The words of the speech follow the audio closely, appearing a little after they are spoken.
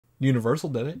Universal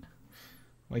did it.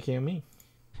 Why can't me?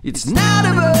 It's not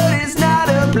a bird, it's not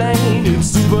a plane,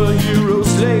 it's Superhero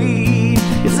Slate.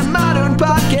 It's a modern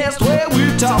podcast where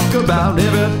we talk about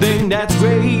everything that's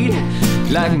great,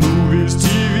 like movies,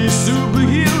 TV,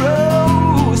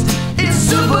 superheroes.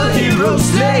 It's Superhero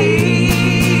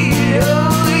Slate.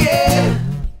 Oh yeah.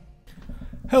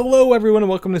 Hello everyone and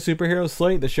welcome to Superhero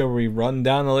Slate, the show where we run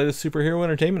down the latest superhero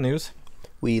entertainment news.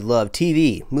 We love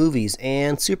TV, movies,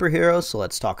 and superheroes, so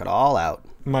let's talk it all out.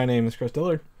 My name is Chris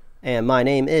Dillard. And my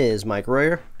name is Mike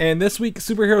Royer. And this week,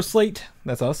 Superhero Slate,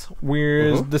 that's us,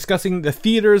 we're discussing the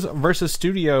theaters versus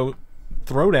studio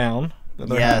throwdown that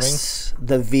they're having.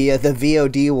 The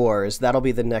VOD wars. That'll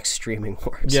be the next streaming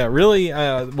wars. Yeah, really,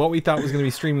 what we thought was going to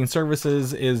be streaming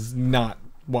services is not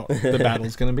what the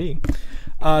battle's going to be.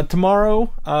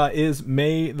 Tomorrow is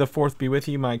May the 4th be with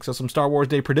you, Mike. So some Star Wars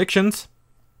Day predictions.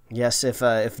 Yes,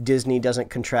 if Disney doesn't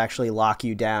contractually lock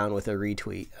you down with a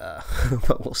retweet,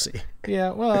 but we'll see. Yeah,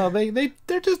 well, they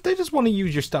just want to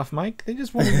use your stuff, Mike. They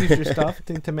just want to use your stuff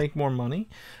to make more money.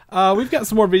 We've got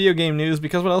some more video game news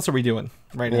because what else are we doing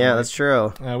right now? Yeah, that's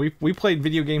true. We played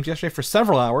video games yesterday for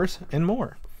several hours and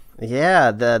more.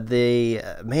 Yeah, the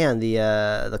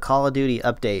Call of Duty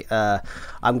update.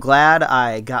 I'm glad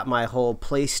I got my whole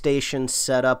PlayStation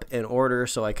set up in order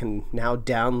so I can now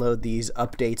download these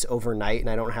updates overnight and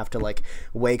I don't have to like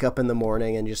wake up in the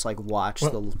morning and just like watch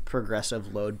the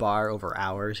progressive load bar over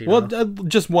hours. You know?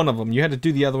 Just one of them. You had to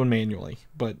do the other one manually,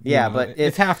 but yeah, know, but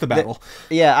it's half the battle.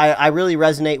 I really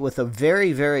resonate with a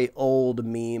very, very old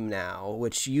meme now,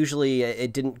 which usually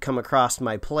it didn't come across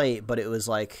my plate, but it was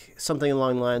like something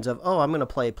along the lines of, oh, I'm going to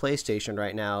play PlayStation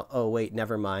right now. Oh, wait,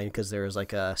 never mind, because there was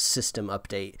like a system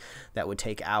update that would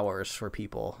take hours for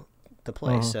people to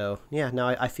play. So, yeah, now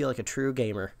I feel like a true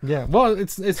gamer. Yeah, well,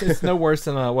 it's no worse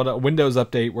than a Windows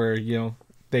update where, you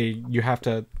have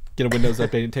to get a Windows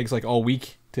update. It takes like all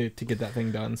week to get that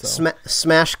thing done. So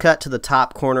smash cut to the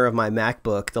top corner of my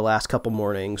MacBook the last couple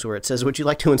mornings where it says, would you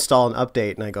like to install an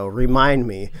update? And I go, remind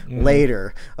me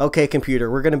later. Okay, computer,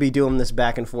 we're going to be doing this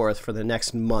back and forth for the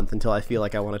next month until I feel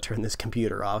like I want to turn this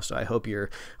computer off. So I hope you're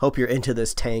into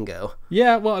this tango.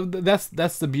 Yeah, well, that's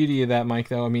the beauty of that, Mike,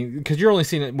 though. I mean, because you're only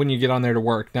seeing it when you get on there to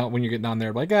work, not when you're getting on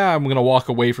there like, I'm going to walk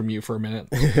away from you for a minute.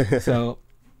 So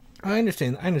I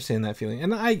understand that feeling.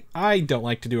 And I don't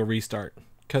like to do a restart.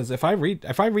 Because if I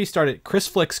restart it, Chris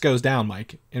Flicks goes down,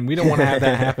 Mike, and we don't want to have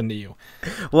that happen to you.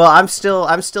 Well, I'm still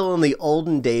in the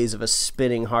olden days of a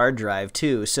spinning hard drive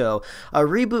too. So a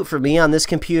reboot for me on this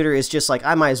computer is just like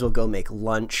I might as well go make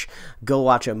lunch, go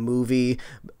watch a movie,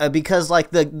 because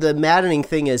like the maddening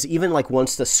thing is even like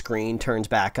once the screen turns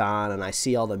back on and I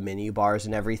see all the menu bars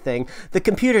and everything, the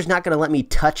computer's not going to let me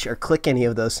touch or click any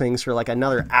of those things for like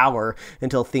another hour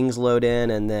until things load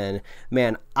in, and then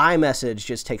man, iMessage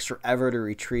just takes forever to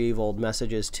retrieve old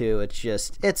messages too.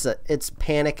 It's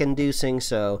panic inducing.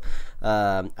 So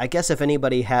I guess if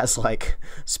anybody has like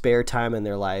spare time in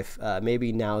their life,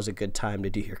 maybe now is a good time to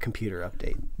do your computer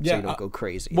update so you don't go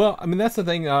crazy. Well, I mean, that's the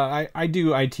thing. I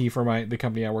do IT for the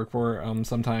company I work for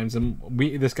sometimes, and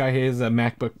this guy has a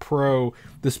MacBook Pro.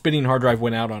 The spinning hard drive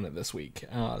went out on it this week,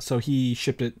 so he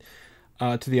shipped it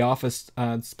to the office.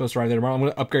 It's supposed to arrive there tomorrow. I'm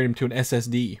going to upgrade him to an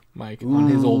SSD, Mike, on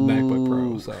his old MacBook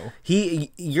Pro. So he's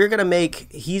going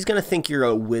to think you're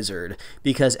a wizard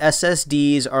because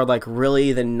SSDs are like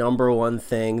really the number one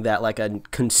thing that like a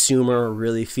consumer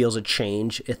really feels a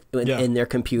change in their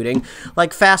computing.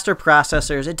 Like faster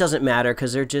processors, it doesn't matter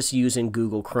because they're just using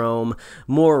Google Chrome.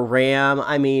 More RAM,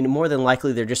 I mean, more than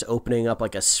likely they're just opening up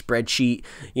like a spreadsheet,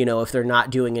 if they're not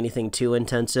doing anything too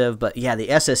intensive. But yeah, the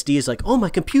SSD is like, oh, my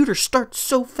computer starts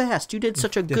so fast. You did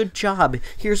such a good job.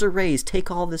 Here's a raise.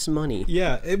 Take all this money.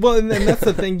 Yeah. Well, and that's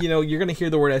the thing, you're going to hear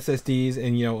the word SSDs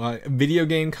and, video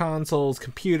game consoles,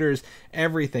 computers,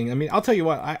 everything. I mean, I'll tell you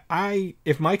what,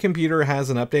 if my computer has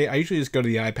an update, I usually just go to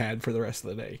the iPad for the rest of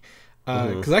the day.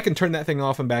 Because I can turn that thing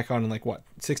off and back on in like,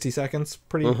 60 seconds,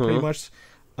 pretty much.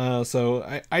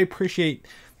 So I appreciate,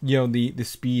 the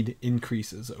speed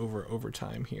increases over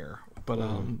time here.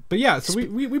 But yeah, so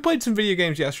we played some video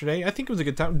games yesterday. I think it was a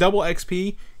good time. Double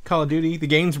XP, Call of Duty. The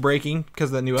game's breaking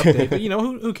because of that new update, but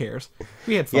who cares?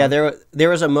 We had fun. Yeah, there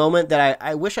was a moment that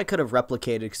I wish I could have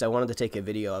replicated because I wanted to take a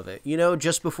video of it.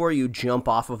 Just before you jump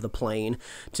off of the plane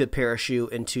to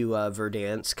parachute into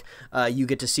Verdansk, you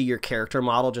get to see your character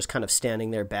model just kind of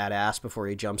standing there badass before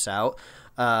he jumps out.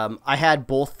 I had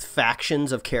both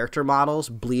factions of character models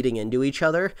bleeding into each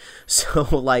other. So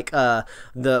like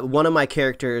one of my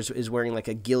characters is wearing like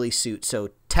a ghillie suit, so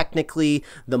technically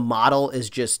the model is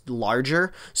just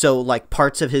larger. So like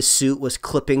parts of his suit was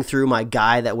clipping through my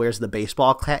guy that wears the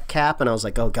baseball cap, and I was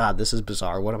like, oh god, this is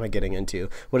bizarre. What am I getting into?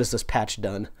 What has this patch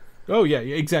done? Oh yeah,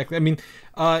 exactly. I mean,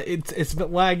 it's a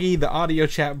bit laggy. The audio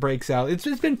chat breaks out. It's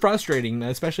been frustrating,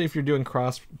 especially if you're doing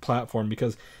cross-platform,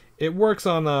 because it works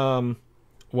on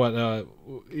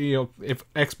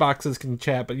if Xboxes can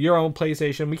chat, but your own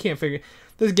PlayStation, we can't figure.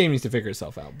 This game needs to figure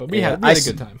itself out. But we had a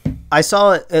good time. I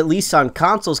saw it at least on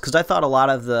consoles because I thought a lot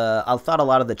of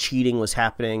the cheating was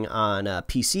happening on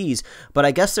PCs, but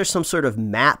I guess there's some sort of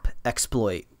map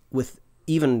exploit with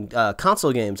even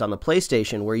console games on the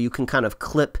PlayStation where you can kind of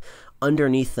clip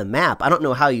underneath the map. I don't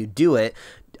know how you do it.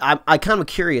 I'm kind of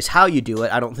curious how you do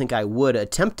it. I don't think I would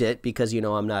attempt it because,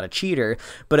 I'm not a cheater,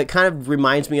 but it kind of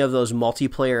reminds me of those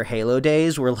multiplayer Halo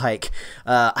days where like,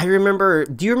 do you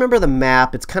remember the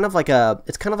map? It's like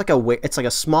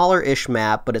a smaller ish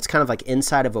map, but it's kind of like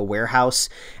inside of a warehouse,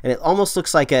 and it almost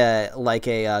looks like a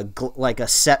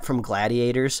set from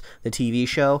Gladiators, the TV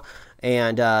show.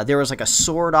 And there was like a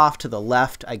sword off to the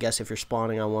left, I guess, if you're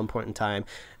spawning on one point in time.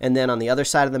 And then on the other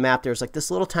side of the map, there's like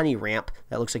this little tiny ramp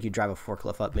that looks like you drive a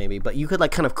forklift up maybe. But you could like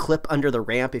kind of clip under the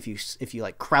ramp if you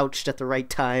like crouched at the right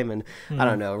time. And I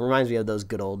don't know. It reminds me of those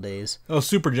good old days. Oh,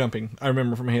 super jumping. I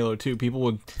remember from Halo 2. People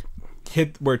would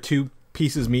hit where two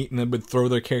pieces meet and then would throw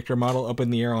their character model up in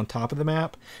the air on top of the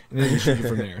map. And then shoot you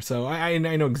from there. So I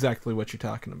know exactly what you're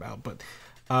talking about. But...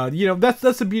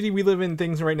 that's the beauty. We live in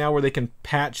things right now where they can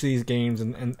patch these games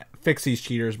and fix these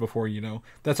cheaters before,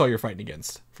 that's all you're fighting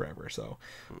against forever. So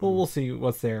we'll see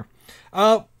what's there.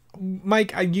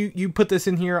 Mike, you put this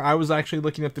in here. I was actually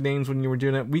looking at the names when you were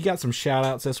doing it. We got some shout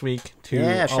outs this week to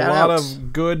a lot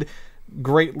of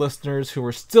great listeners who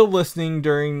are still listening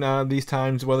during these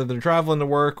times, whether they're traveling to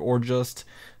work or just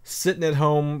sitting at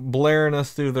home blaring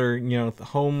us through their,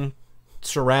 home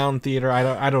surround theater.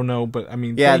 I don't know, but I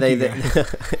mean, yeah,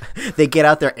 they get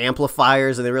out their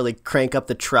amplifiers and they really crank up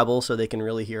the treble so they can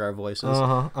really hear our voices.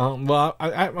 Well,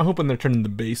 I'm hoping they're turning the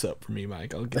bass up for me,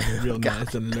 Mike. I'll get it real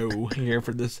nice and low here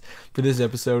for this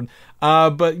episode.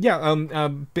 But yeah,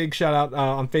 big shout out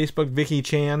on Facebook, Vicky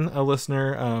Chan, a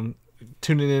listener,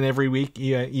 tuning in every week,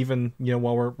 even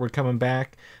while we're coming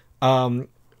back.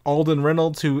 Auldin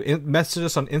Reynolds, who messaged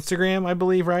us on Instagram, I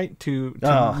believe, right? To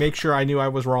make sure I knew I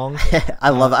was wrong. I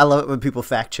love it when people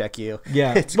fact check you.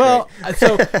 Yeah. It's well,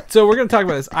 so we're going to talk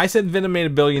about this. I said Venom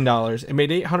made $1 billion. It made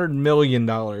 $800 million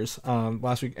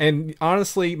last week. And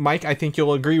honestly, Mike, I think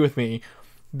you'll agree with me.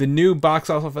 The new box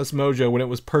office mojo, when it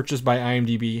was purchased by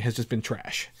IMDb, has just been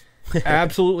trash.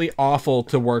 Absolutely awful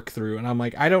to work through. And I'm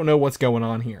like, I don't know what's going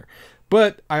on here.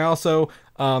 But I also,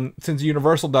 since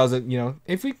Universal does it,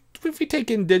 if we take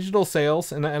in digital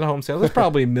sales and home sales, it's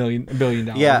probably $1 billion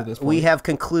at this point. We have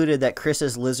concluded that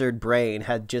Chris's lizard brain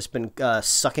had just been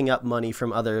sucking up money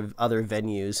from other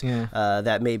venues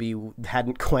that maybe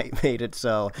hadn't quite made it.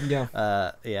 So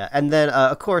and then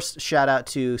of course, shout out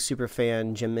to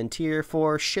superfan Jim Minteer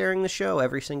for sharing the show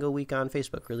every single week on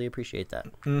Facebook. Really appreciate that.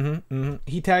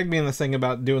 He tagged me in this thing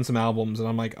about doing some albums, and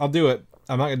I'm like, I'll do it.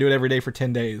 I'm not gonna do it every day for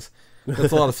 10 days.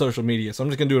 That's a lot of social media, so I'm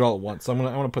just gonna do it all at once. So I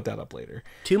want to put that up later.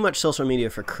 Too much social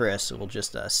media for Chris will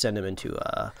just send him into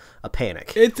a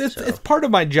panic. It's part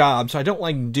of my job, so I don't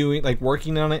like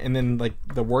working on it, and then like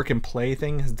the work and play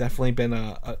thing has definitely been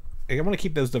I want to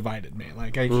keep those divided, man.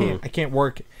 Like I can't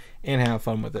work and have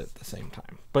fun with it at the same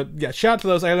time. But yeah, shout out to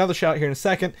those. I got another shout out here in a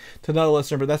second to another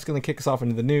listener, but that's going to kick us off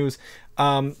into the news.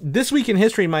 This week in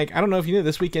history, Mike, I don't know if you knew,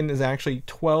 this weekend is actually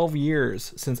 12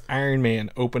 years since Iron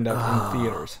Man opened up in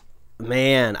theaters.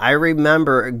 Man, I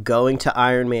remember going to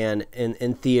Iron Man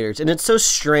in theaters, and it's so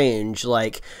strange.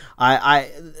 Like,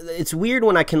 it's weird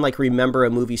when I can like remember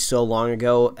a movie so long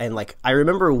ago, and like I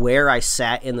remember where I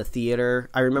sat in the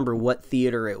theater. I remember what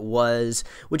theater it was,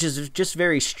 which is just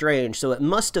very strange. So it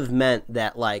must have meant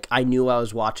that like I knew I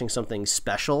was watching something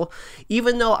special,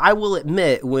 even though I will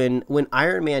admit when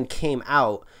Iron Man came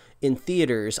out in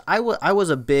theaters, I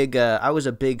was a big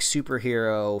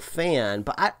superhero fan,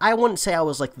 but I wouldn't say I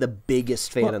was like the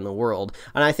biggest fan in the world.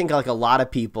 And I think like a lot of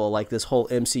people, like this whole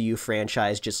MCU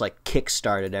franchise just like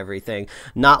kickstarted everything.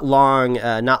 Not long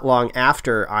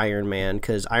after Iron Man,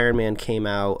 because Iron Man came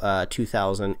out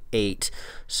 2008.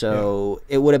 So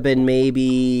it would have been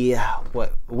maybe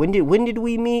when did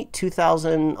we meet?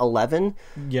 2011.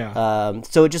 Yeah.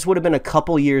 So it just would have been a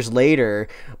couple years later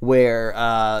where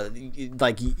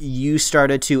like you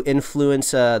started to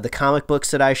influence the comic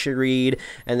books that I should read,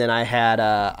 and then I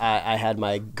had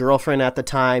my girlfriend at the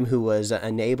time who was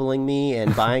enabling me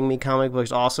and buying me comic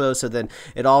books also. So then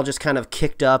it all just kind of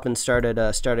kicked up and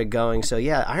started going. So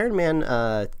yeah, Iron Man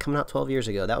coming out 12 years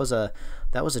ago. That was a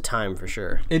that was a time for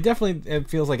sure. It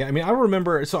feels like it. I mean, I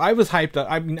remember, so I was hyped up.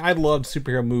 I mean, I loved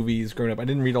superhero movies growing up. I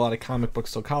didn't read a lot of comic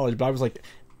books till college, but I was like,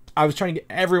 I was trying to get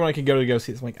everyone I could go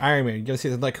see this. I'm like, Iron Man, you gotta see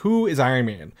this. I'm like, who is Iron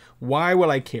Man? Why would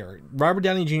I care? Robert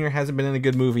Downey Jr. hasn't been in a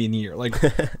good movie in a year. Like,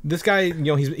 this guy, you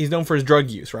know, he's known for his drug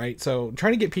use, right? So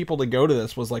trying to get people to go to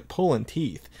this was like pulling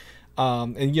teeth.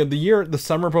 And you know, the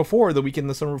summer before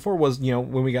was, you know,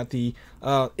 when we got the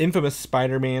infamous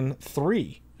Spider-Man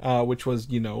 3. Which was,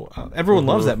 you know, everyone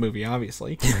loves that movie,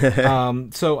 obviously.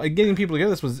 So getting people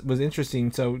together, this was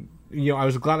interesting. So, you know, I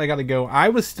was glad I got to go. I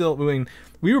was still doing,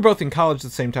 we were both in college at the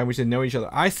same time. We didn't know each other.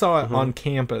 I saw it on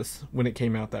campus when it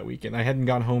came out that weekend. I hadn't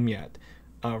gone home yet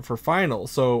for finals.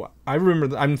 So I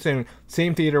remember, I'm saying,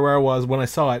 same theater where I was when I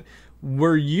saw it.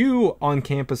 Were you on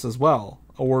campus as well?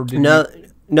 Or did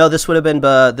No, this would have been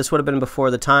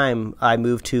before the time I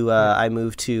moved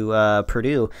to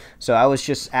Purdue. So I was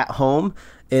just at home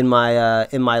in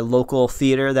my local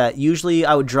theater. That usually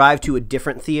I would drive to a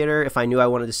different theater if I knew I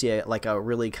wanted to see a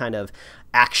really kind of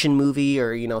action movie,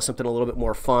 or, you know, something a little bit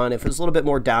more fun. If it was a little bit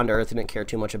more down to earth and didn't care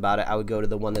too much about it, I would go to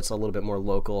the one that's a little bit more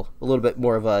local, a little bit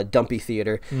more of a dumpy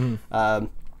theater.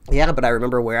 Yeah, but I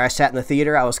remember where I sat in the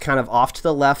theater. I was kind of off to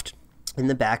the left in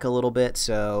the back a little bit,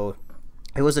 so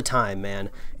it was a time, man.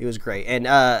 It was great.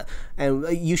 And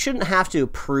you shouldn't have to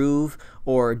prove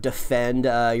or defend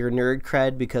your nerd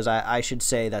cred, because I should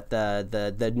say that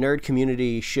the nerd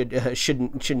community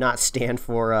should not stand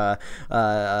for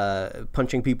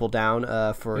punching people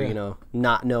down for you know,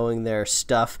 not knowing their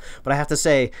stuff. But I have to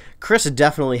say, Chris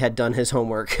definitely had done his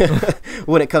homework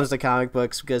when it comes to comic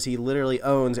books, because he literally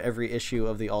owns every issue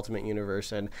of the Ultimate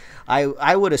Universe, and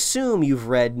I would assume you've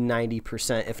read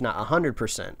 90%, if not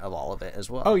 100%, of all of it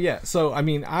as well. Oh yeah. So I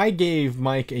mean, I gave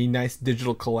Mike a nice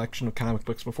digital collection of comic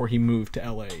books before he moved to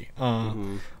LA.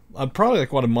 Probably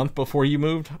like a month before you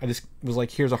moved. I just was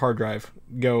like, here's a hard drive,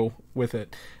 go with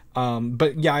it.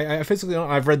 But yeah, I physically don't.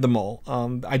 I've read them all.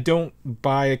 I don't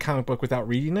buy a comic book without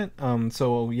reading it.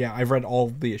 So yeah, I've read all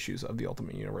the issues of the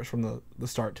Ultimate Universe from the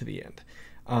start to the end.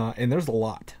 And there's a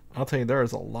lot. I'll tell you, there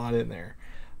is a lot in there.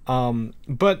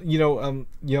 But you know,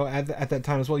 at that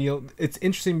time as well, you know, it's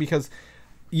interesting because,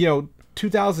 you know,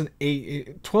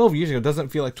 2008, 12 years ago doesn't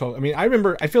feel like 12. I mean,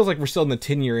 I feel like we're still in the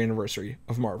 10-year anniversary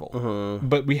of Marvel.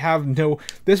 But we have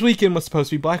this weekend was supposed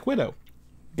to be Black Widow.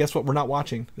 Guess what? We're not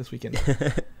watching this weekend.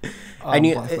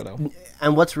 Black Widow.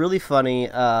 And what's really funny,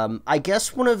 I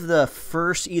guess one of the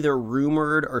first either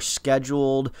rumored or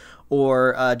scheduled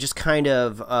or just kind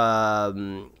of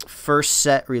first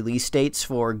set release dates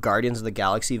for Guardians of the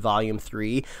Galaxy Volume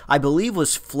 3, I believe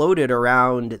was floated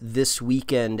around this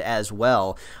weekend as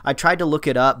well. I tried to look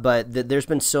it up, but there's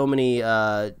been so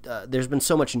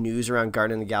much news around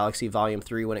Guardians of the Galaxy Volume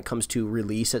 3 when it comes to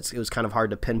release. It was kind of hard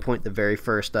to pinpoint the very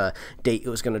first date it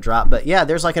was going to drop. But yeah,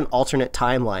 there's like an alternate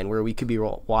timeline where we could be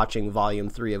watching Volume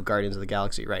 3 of Guardians of the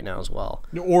Galaxy right now as well.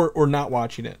 Or not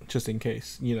watching it, just in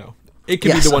case, you know. It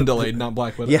could be the one delayed, not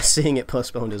Black Widow. Yes, seeing it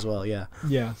postponed as well, yeah.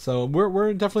 Yeah, so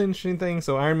we're definitely an interesting thing.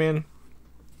 So Iron Man,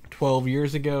 12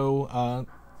 years ago,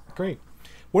 great.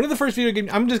 One of the first video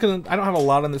games, I don't have a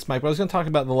lot on this mic, but I was going to talk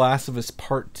about The Last of Us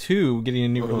Part 2 getting a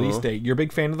new release date. You're a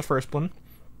big fan of the first one.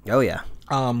 Oh, yeah.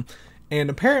 And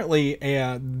apparently,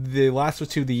 The Last of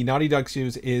Us 2, the Naughty Dog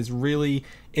studios, is really,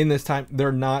 in this time,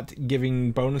 they're not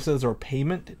giving bonuses or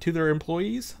payment to their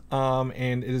employees.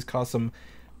 And it has caused some,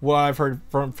 what I've heard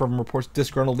from reports,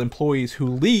 disgruntled employees who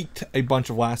leaked a bunch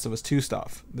of Last of Us 2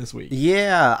 stuff this week.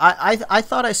 Yeah, I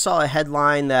thought I saw a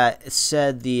headline that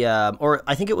said or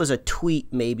I think it was a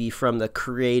tweet maybe from the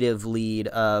creative lead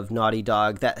of Naughty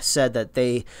Dog that said that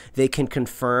they can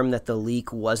confirm that the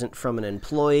leak wasn't from an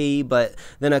employee, but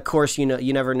then of course you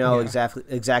never know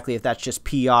exactly if that's just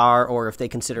PR or if they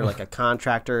consider like a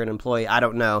contractor an employee. I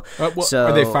don't know. So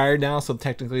are they fired now? So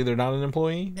technically they're not an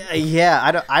employee?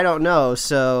 Yeah, I don't know.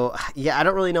 So yeah, I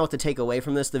don't really know what to take away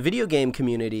from this. The video game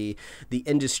community, the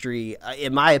industry,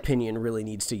 in my opinion, really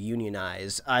needs to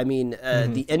unionize. I mean,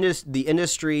 the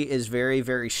industry is very,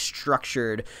 very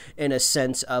structured in a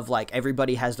sense of like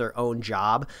everybody has their own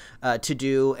job to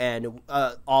do, and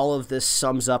all of this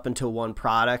sums up into one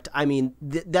product. I mean,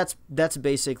 that's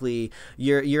basically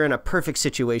you're in a perfect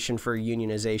situation for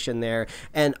unionization there.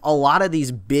 And a lot of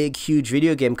these big, huge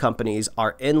video game companies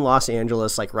are in Los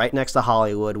Angeles, like right next to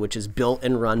Hollywood, which is built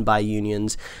and run by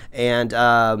unions. And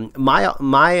my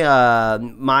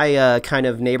kind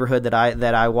of neighborhood that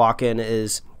I walk in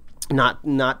is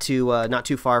not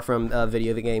too far from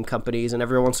video game companies, and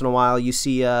every once in a while you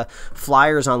see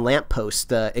flyers on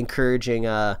lampposts encouraging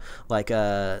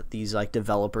these like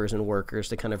developers and workers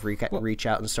to kind of reach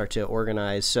out and start to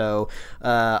organize. So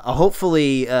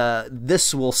hopefully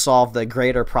this will solve the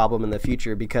greater problem in the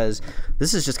future, because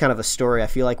this is just kind of a story I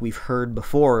feel like we've heard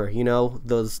before. You know,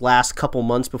 those last couple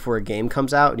months before a game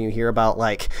comes out, and you hear about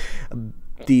like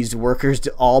these workers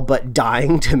all but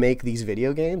dying to make these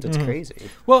video games. It's crazy.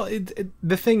 Well,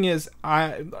 the thing is,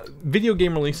 video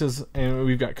game releases, and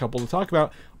we've got a couple to talk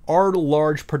about, are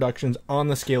large productions on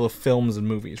the scale of films and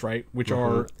movies, right? Which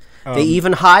are they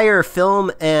even hire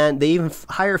film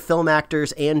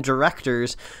actors and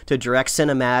directors to direct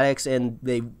cinematics, and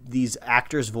these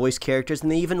actors voice characters,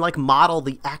 and they even like model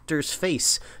the actor's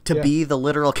face to be the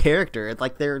literal character.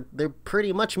 Like they're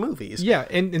pretty much movies. Yeah,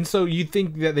 and so you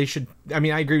think that they should, I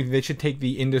mean, I agree with you, they should take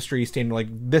the industry standard, like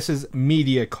this is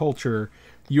media culture.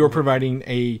 You're providing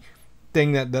a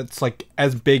thing that's like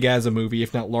as big as a movie,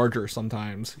 if not larger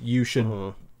sometimes. You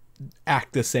should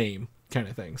act the same kind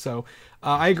of thing. So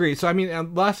I agree. So I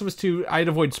mean, Last of Us 2, I'd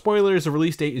avoid spoilers. The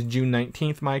release date is June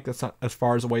 19th, Mike. That's not as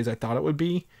far as away as I thought it would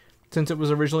be, since it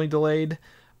was originally delayed.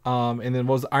 And then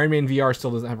Iron Man VR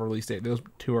still doesn't have a release date. Those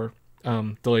two are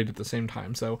delayed at the same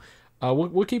time. So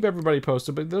we'll keep everybody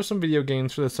posted. But there's some video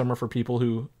games for the summer for people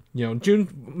who, you know,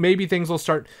 June, maybe things will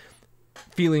start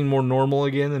feeling more normal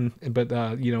again, but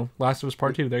Last of Us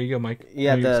Part 2, there you go, Mike.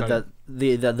 Yeah,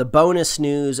 the bonus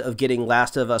news of getting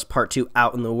Last of Us Part 2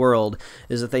 out in the world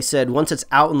is that they said once it's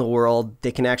out in the world,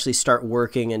 they can actually start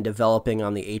working and developing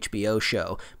on the HBO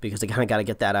show, because they kind of got to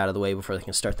get that out of the way before they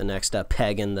can start the next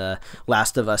peg in the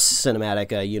Last of Us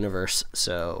cinematic universe.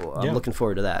 So I'm looking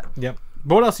forward to that. Yep.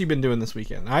 But what else have you been doing this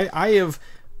weekend?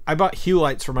 I bought Hue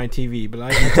lights for my TV, but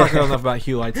I talked enough about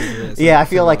Hue lights as it is. Yeah, I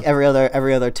feel like every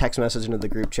other text message into the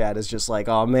group chat is just like,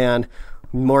 oh man,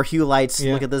 more Hue lights.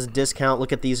 Yeah. Look at this discount.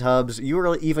 Look at these hubs. You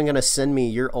were even gonna send me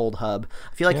your old hub.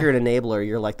 I feel like you're an enabler.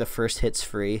 You're like the first hits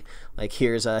free. Like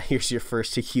here's your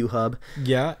first Hue hub.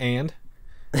 Yeah, and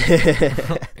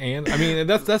I mean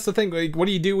that's the thing. Like, what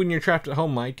do you do when you're trapped at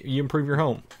home, Mike? You improve your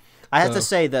home. I have to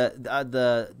say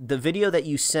the video that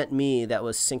you sent me that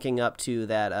was syncing up to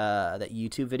that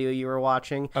YouTube video you were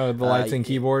watching. Oh, the lights and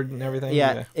keyboard and everything.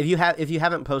 Yeah, if you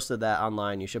haven't posted that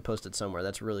online, you should post it somewhere.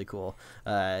 That's really cool.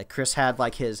 Chris had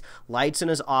like his lights in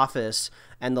his office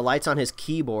and the lights on his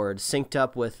keyboard synced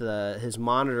up with his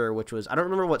monitor, which was, I don't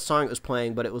remember what song it was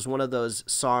playing, but it was one of those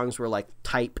songs where like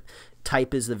type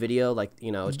is the video, like,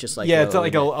 you know, it's just like, yeah, it's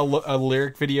like a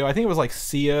lyric video. I think it was like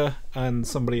Sia and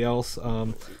somebody else.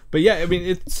 But yeah, I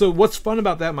mean, so what's fun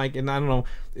about that, Mike, and I don't know,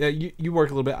 you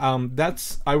work a little bit.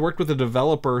 I worked with a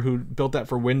developer who built that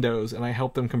for Windows, and I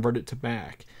helped them convert it to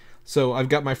Mac. So I've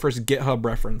got my first GitHub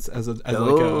reference as like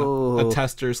a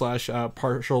tester /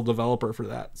 partial developer for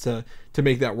that, to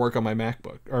make that work on my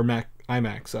MacBook or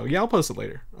iMac. So yeah, I'll post it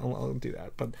later. I'll do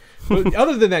that. But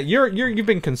other than that, you've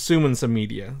been consuming some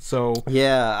media. So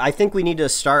yeah, I think we need to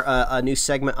start a new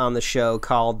segment on the show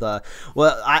called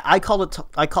I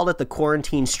called it the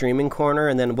Quarantine Streaming Corner,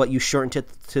 and then what you shortened it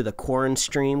to the Quarantine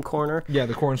Stream Corner. Yeah,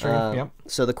 the Quarantine Stream. Yep.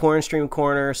 So the Quarantine Stream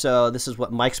Corner. So this is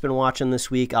what Mike's been watching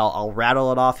this week. I'll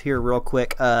rattle it off here real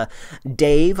quick.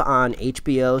 Dave on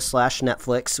HBO /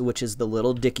 Netflix, which is the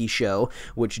Little Dicky Show,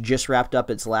 which just wrapped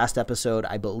up its last episode,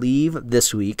 I believe,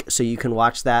 this week. So you can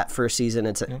watch that first season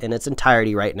in its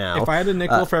entirety right now. If I had a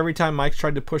nickel for every time Mike's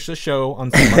tried to push the show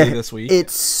on somebody this week.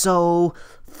 It's so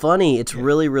funny. It's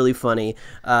really, really funny.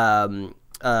 There's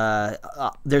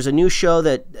a new show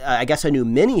that I guess a new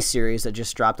mini series that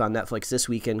just dropped on Netflix this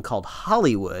weekend called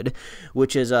Hollywood,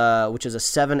 which is a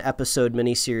 7-episode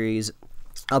mini series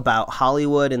about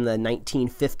Hollywood in the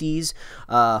 1950s,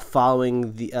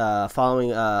 following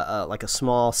like a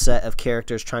small set of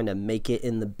characters trying to make it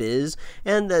in the biz,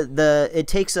 and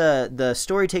the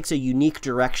story takes a unique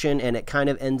direction, and it kind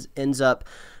of ends up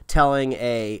telling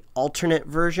a alternate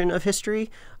version of history.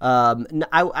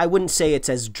 I wouldn't say it's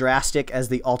as drastic as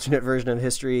the alternate version of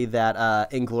history that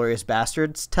Inglourious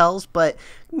Basterds tells, but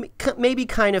maybe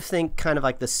kind of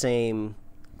like the same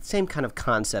kind of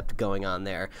concept going on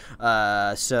there.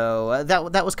 So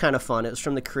that was kind of fun. It was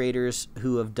from the creators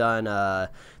who have done, I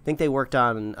think they worked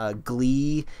on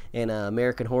Glee and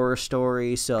American Horror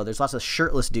Story. So there's lots of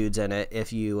shirtless dudes in it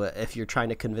if you're trying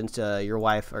to convince your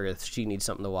wife, or if she needs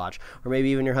something to watch, or maybe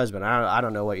even your husband. I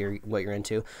don't know what you're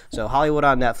into. So Hollywood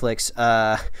on Netflix.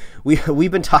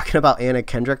 We've been talking about Anna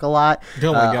Kendrick a lot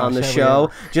on the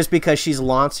show, just because she's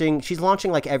launching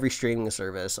like every streaming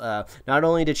service. Not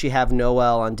only did she have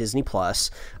Noel on Disney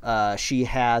Plus. She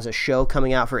has a show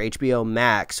coming out for HBO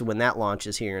Max when that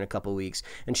launches here in a couple weeks,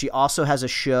 and she also has a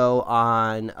show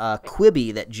on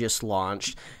Quibi that just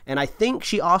launched, and I think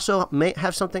she also may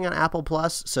have something on Apple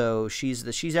Plus. So she's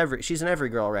an every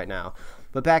girl right now.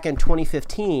 But back in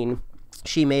 2015,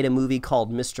 she made a movie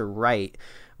called Mr. Right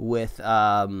with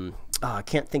I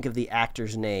can't think of the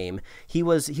actor's name. He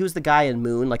was the guy in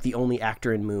Moon, like the only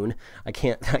actor in Moon. I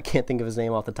can't think of his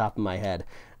name off the top of my head.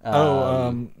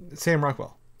 Sam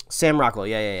Rockwell. Sam Rockwell,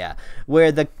 yeah.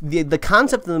 Where the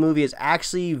concept of the movie is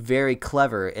actually very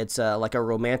clever. It's like a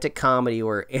romantic comedy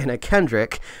where Anna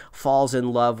Kendrick falls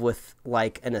in love with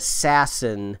like an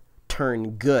assassin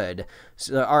turn good,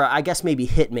 or I guess maybe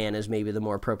hitman is maybe the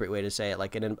more appropriate way to say it,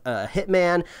 like a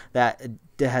hitman that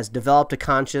has developed a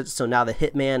conscience, so now the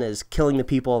hitman is killing the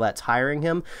people that's hiring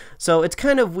him. So it's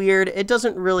kind of weird. It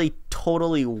doesn't really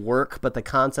totally work, but the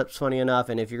concept's funny enough,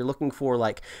 and if you're looking for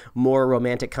like more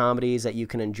romantic comedies that you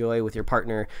can enjoy with your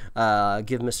partner,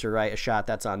 give Mr. Right a shot.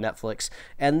 That's on Netflix.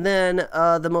 And then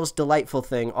the most delightful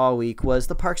thing all week was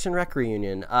the Parks and Rec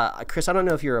reunion. Chris, I don't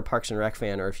know if you're a Parks and Rec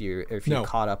fan or if you No.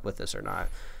 caught up with this or not.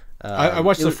 I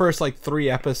watched the first like 3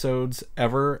 episodes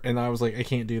ever, and I was like, I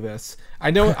can't do this. I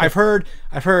know I've heard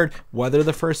whether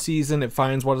the first season it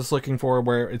finds what it's looking for,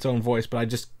 where its own voice, but I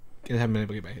haven't been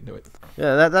able to get back into it.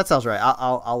 Yeah, that sounds right.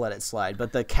 I'll let it slide.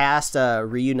 But the cast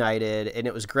reunited, and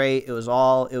it was great. It was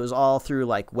all through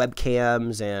like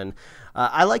webcams, and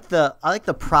I like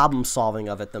the problem solving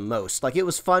of it the most. Like, it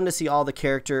was fun to see all the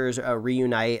characters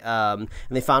reunite, and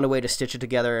they found a way to stitch it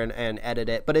together and edit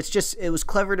it. But it was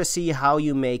clever to see how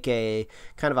you make a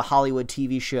kind of a Hollywood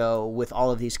TV show with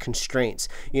all of these constraints.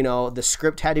 You know, the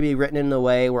script had to be written in a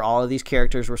way where all of these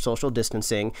characters were social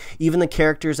distancing. Even the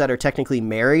characters that are technically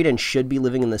married and should be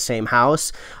living in the same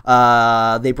house.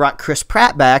 They brought Chris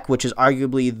Pratt back, which is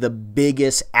arguably the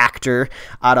biggest actor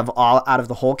out of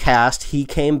the whole cast. He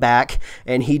came back,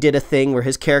 and he did a thing where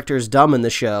his character is dumb in the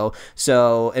show.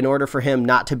 So in order for him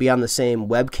not to be on the same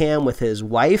webcam with his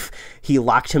wife, he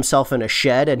locked himself in a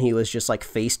shed, and he was just like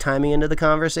FaceTiming into the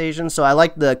conversation. So I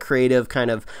liked the creative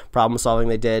kind of problem solving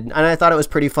they did. And I thought it was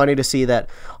pretty funny to see that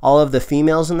all of the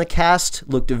females in the cast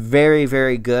looked very,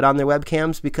 very good on their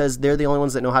webcams, because they're the only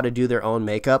ones that know how to do their own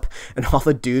makeup, and all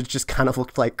the dudes just kind of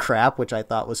looked like crap, which I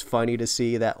thought was funny to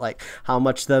see, that like how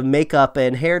much the makeup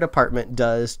and hair department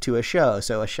does to a show.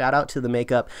 So a shout out to the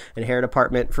makeup and hair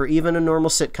department for even a normal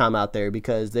sitcom out there,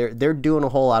 because they're doing a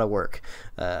whole lot of work.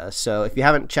 So if you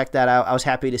haven't checked that out, I was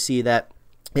happy to see that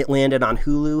it landed on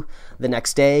Hulu the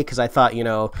next day, because I thought,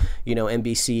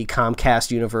 NBC,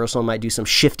 Comcast, Universal might do some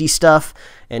shifty stuff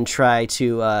and try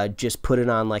to just put it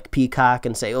on like Peacock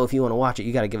and say, oh, if you want to watch it,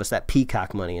 you got to give us that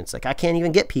Peacock money. And it's like, I can't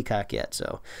even get Peacock yet.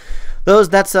 So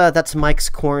that's Mike's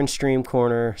Corn Stream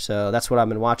Corner. So that's what I've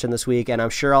been watching this week, and I'm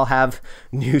sure I'll have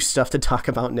new stuff to talk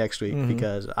about next week,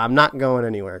 because I'm not going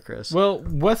anywhere, Chris. Well,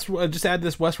 just add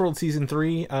this Westworld season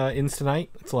 3 ends tonight.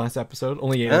 It's the last episode.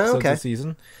 Only 8 episodes this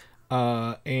season.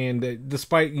 And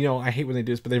despite, I hate when they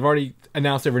do this, but they've already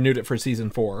announced they've renewed it for season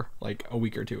 4, like a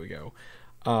week or 2 ago.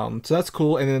 So that's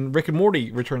cool. And then Rick and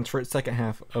Morty returns for its second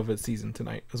half of its season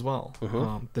tonight as well.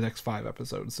 The next 5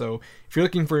 episodes. So if you're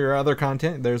looking for your other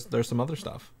content, there's some other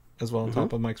stuff as well on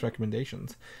top of Mike's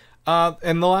recommendations.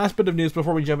 And the last bit of news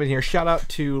before we jump in here, shout out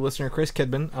to listener Chris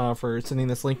Kidman for sending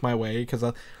this link my way, because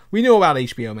we know about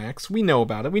HBO Max. We know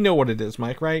about it. We know what it is,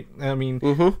 Mike, right? I mean,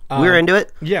 we're into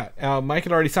it. Yeah, Mike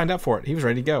had already signed up for it. He was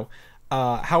ready to go.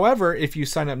 However, if you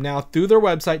sign up now through their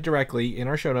website directly in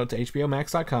our show notes,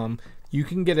 hbomax.com, you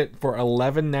can get it for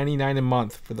 $11.99 a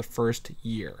month for the first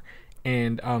year.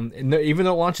 And even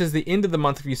though it launches the end of the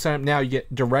month, if you sign up now, you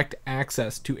get direct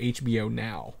access to HBO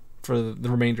Now for the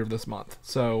remainder of this month.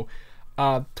 So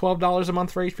 $12 a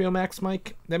month for HBO Max,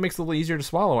 Mike, that makes it a little easier to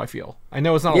swallow, I feel. I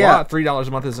know it's not a lot. $3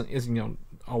 a month isn't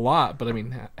a lot, but I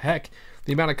mean, heck,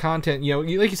 the amount of content,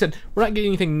 like you said, we're not getting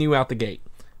anything new out the gate.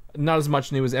 Not as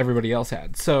much new as everybody else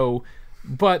had. So,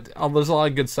 but there's a lot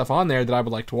of good stuff on there that I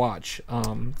would like to watch.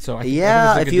 So I think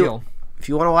it's a good deal. If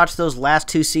you want to watch those last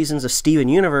 2 seasons of Steven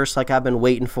Universe, like I've been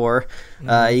waiting for, you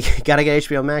gotta get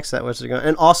HBO Max. That was going.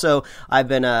 And also, I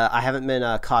haven't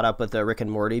been caught up with Rick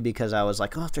and Morty, because I was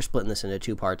like, oh, if they're splitting this into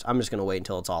 2 parts, I'm just gonna wait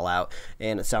until it's all out.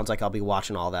 And it sounds like I'll be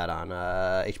watching all that on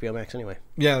HBO Max anyway.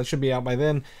 Yeah, it should be out by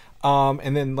then.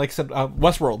 And then, like I said,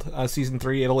 Westworld season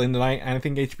 3, it'll end tonight. And I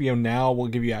think HBO Now will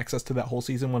give you access to that whole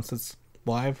season once it's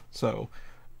live. So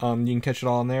you can catch it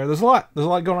all in there. There's a lot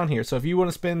going on here. So if you want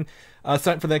to spend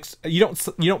sign up for the next, you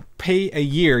don't pay a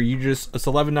year. It's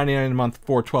 $11.99 a month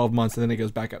for 12 months, and then it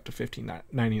goes back up to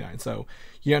 $15.99. So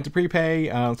you have to prepay.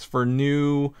 It's for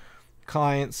new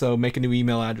client, so make a new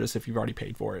email address if you've already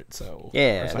paid for it. So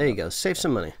yeah, there you go. Save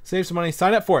some money. Save some money.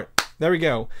 Sign up for it. There we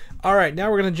go. All right, now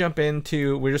we're going to jump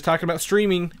into, we're just talking about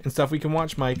streaming and stuff we can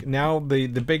watch, Mike. Now the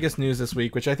biggest news this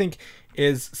week, which I think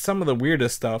is some of the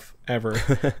weirdest stuff ever.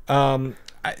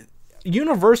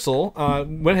 Universal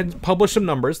went ahead and published some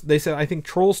numbers. They said, I think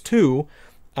Trolls 2,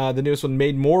 the newest one,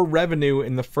 made more revenue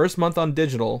in the first month on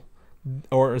digital,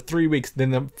 or 3 weeks,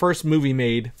 than the first movie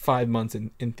made 5 months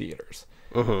in theaters.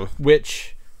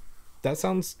 Which, that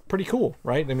sounds pretty cool,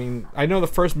 right? I mean, I know the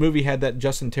first movie had that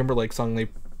Justin Timberlake song they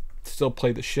still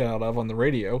play the shit out of on the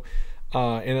radio,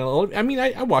 and I mean,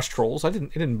 I watched Trolls.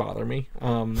 It didn't bother me.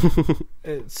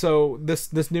 So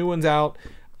this new one's out.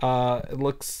 It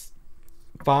looks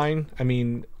fine. I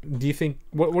mean, do you think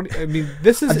what I mean,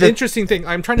 this is an interesting thing.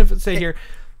 I'm trying to say here,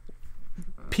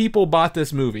 people bought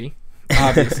this movie.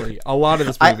 Obviously, a lot of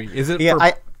this movie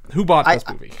who bought this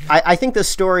movie? I think the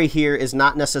story here is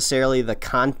not necessarily the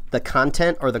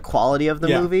content or the quality of the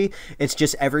movie. It's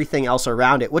just everything else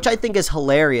around it, which I think is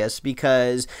hilarious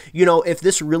because, you know, if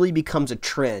this really becomes a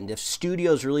trend, if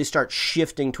studios really start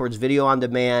shifting towards video on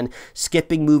demand,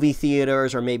 skipping movie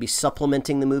theaters or maybe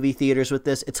supplementing the movie theaters with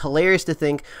this, it's hilarious to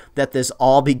think that this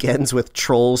all begins with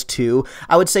Trolls 2.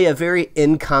 I would say a very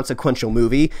inconsequential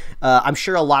movie. I'm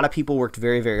sure a lot of people worked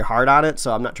very, very hard on it,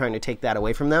 so I'm not trying to take that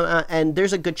away from them. And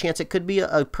there's a good chance it could be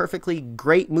a perfectly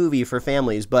great movie for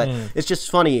families, but it's just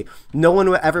funny. No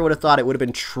one ever would have thought it would have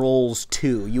been Trolls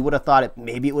 2. You would have thought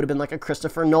maybe it would have been like a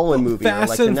Christopher Nolan movie or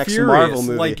like the next Marvel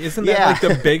movie. Like, isn't that like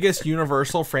the biggest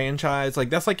Universal franchise? Like,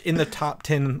 that's like in the top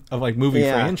 10 of like movie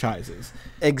franchises.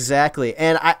 Exactly.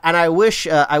 And I wish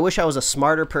I was a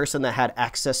smarter person that had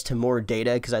access to more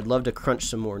data, because I'd love to crunch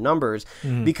some more numbers,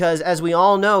 because as we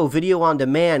all know, video on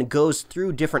demand goes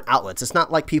through different outlets. It's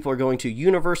not like people are going to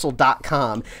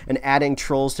universal.com and adding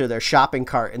Trolls to their shopping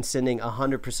cart and sending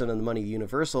 100% of the money to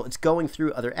Universal. It's going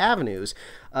through other avenues.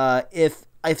 If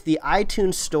the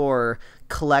iTunes store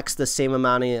collects the same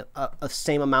amount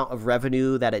of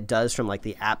revenue that it does from like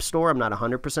the App Store, I'm not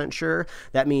 100% sure.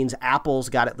 That means Apple's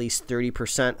got at least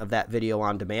 30% of that video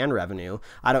on demand revenue.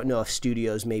 I don't know if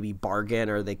studios maybe bargain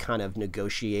or they kind of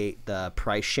negotiate the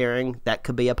price sharing. That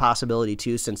could be a possibility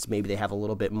too, since maybe they have a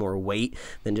little bit more weight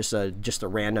than just a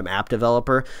random app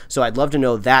developer. So I'd love to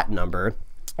know that number.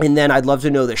 And then I'd love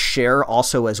to know the share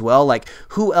also as well. Like,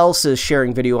 who else is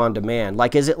sharing video on demand?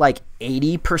 Like, is it like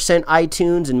 80%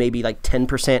 iTunes and maybe like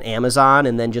 10% Amazon,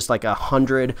 and then just like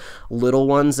 100 little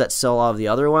ones that sell all of the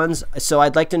other ones? So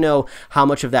I'd like to know how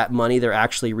much of that money they're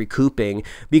actually recouping,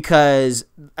 because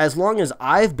as long as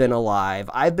I've been alive,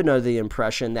 I've been under the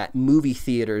impression that movie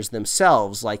theaters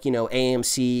themselves, like, you know,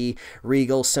 AMC,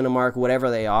 Regal, Cinemark,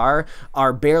 whatever they are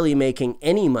barely making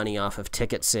any money off of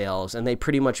ticket sales, and they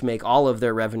pretty much make all of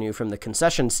their revenue from the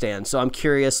concession stand. So I'm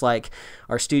curious, like,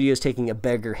 are studios taking a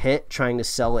bigger hit trying to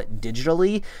sell it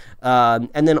digitally?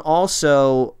 And then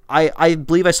also, I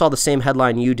believe I saw the same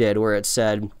headline you did, where it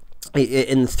said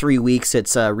in 3 weeks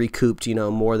it's recouped, you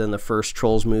know, more than the first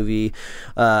Trolls movie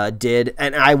did.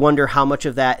 And I wonder how much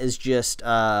of that is just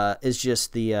the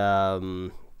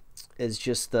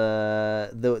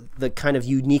kind of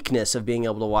uniqueness of being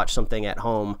able to watch something at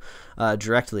home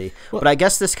directly. But I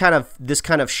guess this kind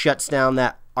of shuts down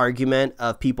that argument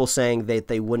of people saying that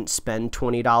they wouldn't spend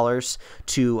 $20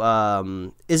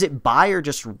 to is it buy or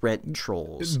just rent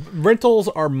Trolls? Rentals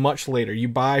are much later. You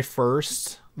buy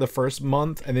the first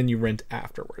month, and then you rent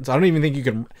afterwards. I don't even think you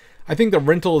can. I think the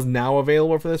rental is now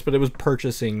available for this, but it was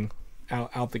purchasing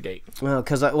out the gate.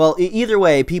 Well, either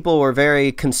way, people were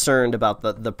very concerned about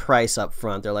the price up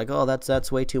front. They're like, oh,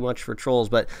 that's way too much for Trolls,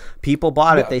 but people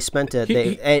bought it. They spent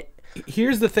it.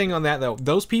 Here's the thing on that, though.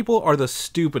 Those people are the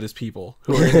stupidest people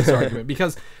who are in this argument,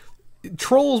 because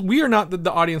Trolls, we are not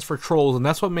the audience for Trolls, and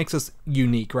that's what makes us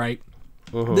unique, right?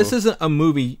 This isn't a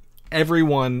movie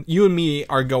everyone, you and me,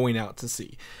 are going out to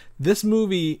see. This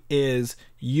movie is,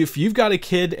 if you've got a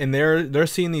kid and they're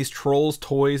seeing these Trolls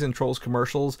toys and Trolls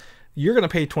commercials, you're going to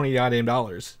pay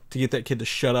 $20 to get that kid to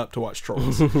shut up to watch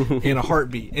Trolls in a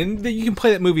heartbeat. And you can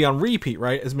play that movie on repeat,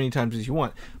 right, as many times as you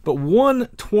want. But one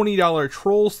 $20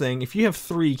 Trolls thing, if you have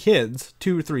 2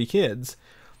 or 3 kids,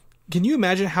 can you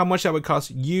imagine how much that would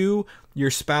cost you, your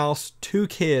spouse, 2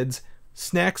 kids,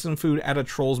 snacks and food at a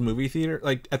Trolls movie theater,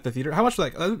 like at the theater? How much?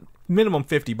 Like minimum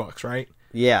 $50, right?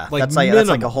 Yeah, Like, that's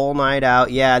like a whole night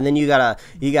out. Yeah, and then you gotta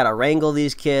wrangle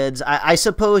these kids. I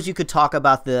suppose you could talk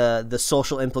about the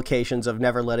social implications of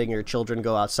never letting your children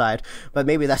go outside, but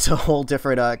maybe that's a whole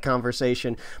different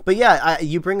conversation. But yeah,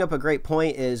 you bring up a great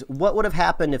point. Is what would have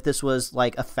happened if this was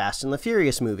like a Fast and the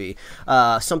Furious movie,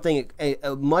 something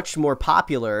a much more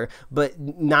popular, but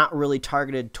not really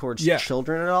targeted towards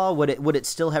children at all? Would it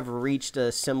still have reached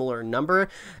a similar number?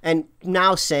 And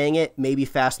now saying it, maybe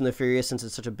Fast and the Furious, since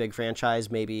it's such a big franchise,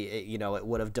 maybe it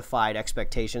would have defied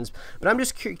expectations. But I'm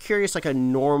just curious, like a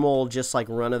normal, just like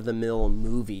run-of-the-mill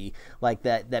movie like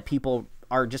that people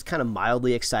are just kind of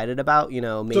mildly excited about,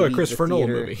 maybe so a Christopher Nolan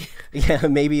movie. Yeah,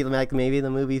 maybe the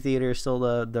movie theater is still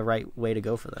the right way to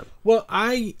go for them. Well,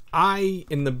 I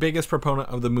am the biggest proponent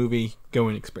of the movie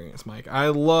going experience, Mike. I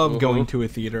love going to a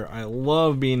theater. I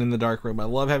love being in the dark room. I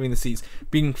love having the seats,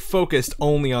 being focused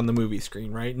only on the movie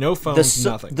screen, right? No phones,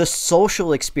 nothing. The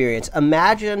social experience.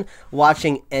 Imagine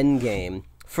watching Endgame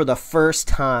for the first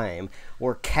time,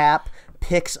 where Cap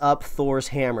picks up Thor's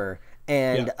hammer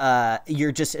and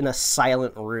you're just in a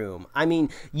silent room. I mean,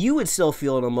 you would still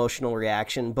feel an emotional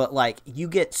reaction, but like you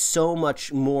get so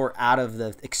much more out of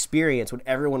the experience when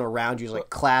everyone around you is like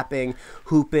clapping,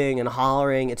 hooping, and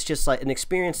hollering. It's just like an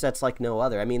experience that's like no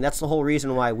other. I mean, that's the whole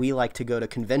reason why we like to go to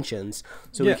conventions,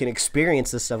 so we can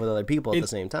experience this stuff with other people at the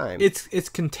same time. It's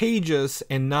contagious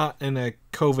and not in a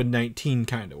COVID-19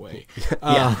 kind of way.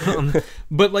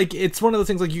 But like it's one of those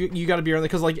things like you got to be around,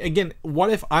 because like again, what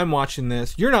if I'm watching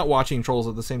this, you're not watching Trolls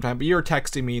at the same time, but you're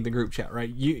texting me the group chat, right?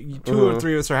 You two or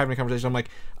three of us are having a conversation. I'm like,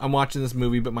 I'm watching this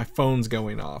movie, but my phone's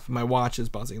going off, my watch is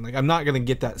buzzing. Like I'm not gonna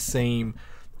get that same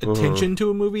attention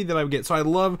to a movie that I would get. So I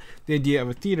love the idea of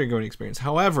a theater going experience.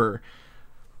 However,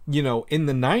 in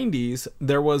the 90s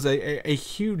there was a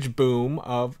huge boom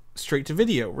of straight to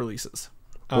video releases.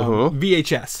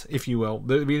 VHS, if you will.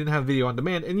 We didn't have video on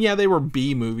demand, and yeah, they were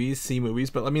B movies, C movies,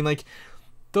 but I mean, like,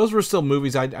 those were still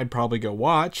movies I'd probably go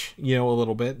watch, a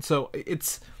little bit. So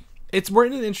we're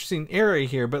in an interesting area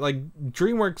here, but like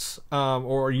DreamWorks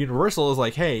or Universal is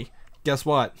like, hey, guess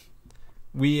what?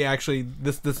 We actually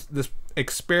this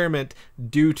experiment,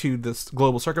 due to this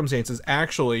global circumstances,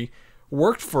 actually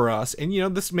worked for us, and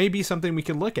this may be something we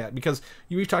can look at, because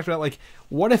we've talked about like,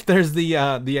 what if there's the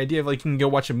idea of like you can go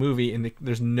watch a movie and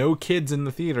there's no kids in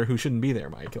the theater who shouldn't be there,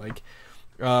 Mike?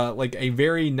 Like a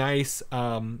very nice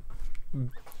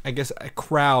I guess a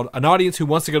crowd, an audience who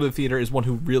wants to go to the theater is one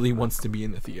who really wants to be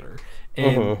in the theater,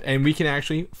 and we can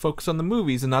actually focus on the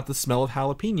movies and not the smell of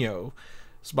jalapeno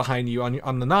behind you on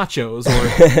the nachos,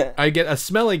 or I get a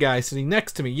smelly guy sitting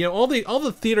next to me. All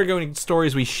the theater going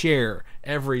stories we share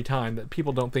every time that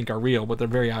people don't think are real, but they're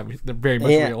very obvious, they're very much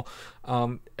real,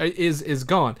 is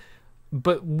gone.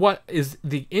 But what is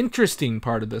the interesting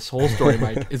part of this whole story,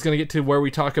 Mike, is going to get to where we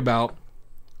talk about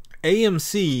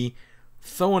AMC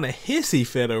throwing a hissy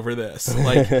fit over this.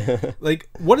 Like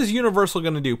what is Universal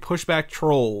going to do? Push back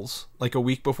Trolls like a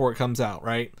week before it comes out,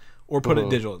 right? Or put it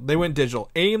digital. They went digital.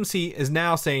 AMC is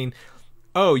now saying,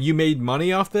 oh, you made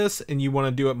money off this and you want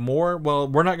to do it more? Well,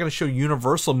 we're not going to show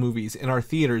Universal movies in our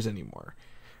theaters anymore.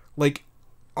 Like,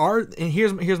 and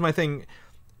here's my thing.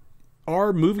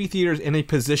 Are movie theaters in a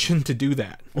position to do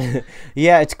that?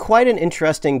 Yeah, it's quite an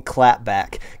interesting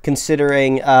clapback,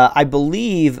 considering I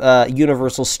believe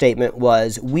Universal's statement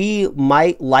was, we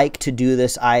might like to do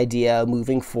this idea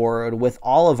moving forward with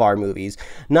all of our movies.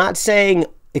 Not saying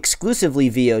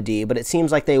exclusively VOD, but it seems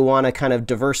like they want to kind of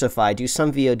diversify, do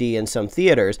some VOD in some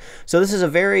theaters. So this is a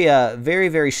very,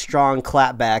 very strong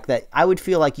clapback that I would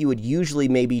feel like you would usually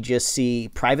maybe just see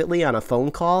privately on a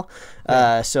phone call.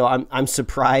 So I'm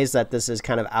surprised that this is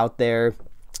kind of out there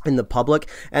in the public.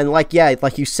 And like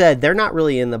you said, they're not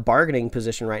really in the bargaining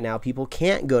position right now. People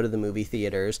can't go to the movie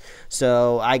theaters,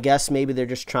 so I guess maybe they're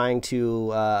just trying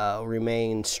to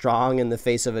remain strong in the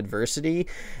face of adversity.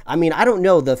 I mean, I don't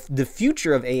know. The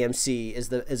future of AMC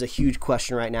is a huge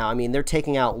question right now. I mean, they're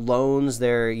taking out loans.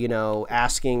 They're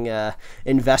asking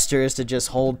investors to just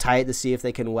hold tight to see if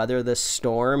they can weather this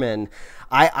storm. And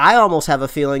I almost have a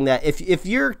feeling that if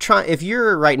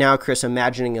you're right now, Chris,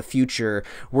 imagining a future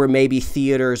where maybe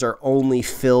theaters are only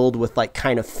filled with like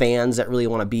kind of fans that really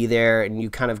want to be there, and you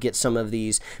kind of get some of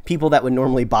these people that would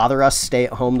normally bother us stay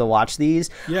at home to watch these.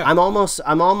 Yeah. I'm almost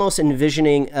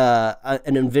envisioning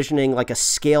like a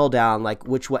scale down, like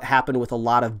what happened with a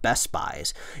lot of Best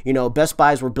Buys. Best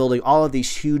Buys were building all of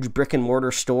these huge brick and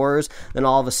mortar stores, then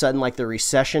all of a sudden like the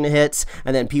recession hits,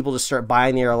 and then people just start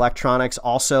buying their electronics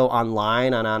also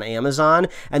online and on Amazon,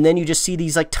 and then you just see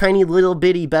these like tiny little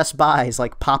bitty Best Buys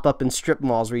like pop up in strip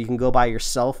malls where you can go by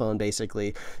yourself cell phone,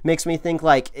 basically. Makes me think,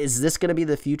 like, is this going to be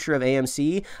the future of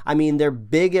AMC? I mean, their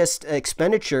biggest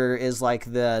expenditure is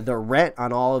like the rent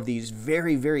on all of these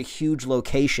very, very huge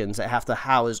locations that have to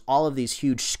house all of these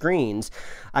huge screens.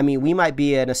 I mean, we might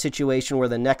be in a situation where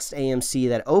the next AMC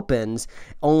that opens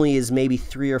only is maybe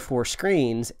 3 or 4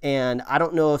 screens, and I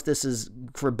don't know if this is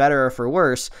for better or for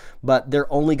worse, but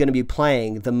they're only going to be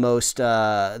playing the most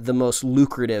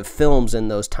lucrative films in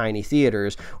those tiny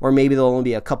theaters, or maybe there'll only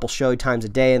be a couple show times a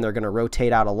day, and they're going to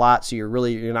rotate out a lot, so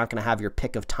you're not going to have your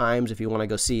pick of times if you want to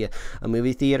go see a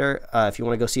movie theater, if you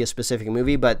want to go see a specific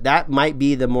movie. But that might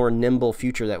be the more nimble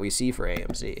future that we see for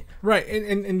AMC. Right,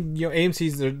 and you know,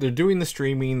 AMC's they're doing the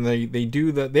streaming. They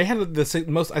had the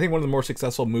most, I think, one of the more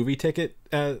successful movie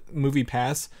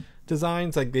pass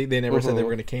designs. Like they never said they were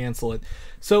going to cancel it.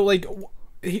 So like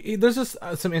there's just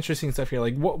some interesting stuff here.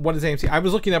 Like what is AMC? I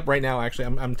was looking up right now. Actually,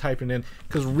 I'm typing in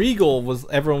because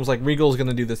everyone was like Regal's going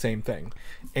to do the same thing.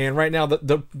 And right now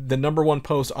the number one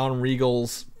post on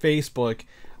Regal's Facebook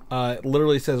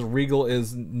literally says Regal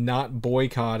is not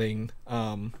boycotting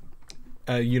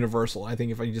Universal. I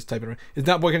think if I just type it in, it's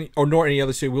not boycotting or nor any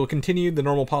other studio. We will continue the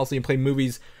normal policy and play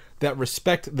movies that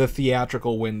respect the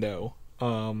theatrical window.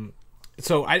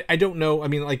 So I don't know. I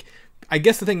mean, like, I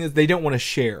guess the thing is they don't want to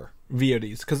share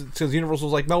VODs because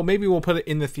Universal's like, no, maybe we'll put it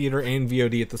in the theater and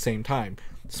VOD at the same time,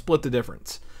 split the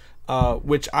difference,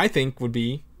 which I think would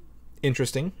be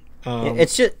interesting.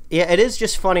 It is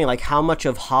just funny, like how much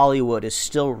of Hollywood is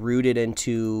still rooted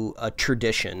into a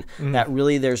tradition that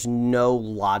really there's no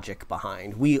logic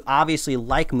behind. We obviously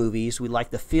like movies, we like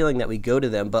the feeling that we go to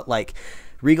them, but like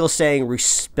Regal saying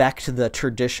respect the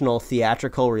traditional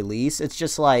theatrical release, it's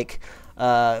just like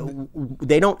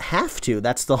they don't have to.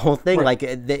 That's the whole thing. Right. Like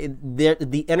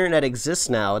the internet exists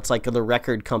now. It's like the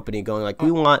record company going like,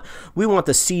 we want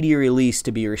the CD release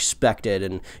to be respected,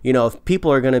 and you know, if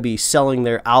people are going to be selling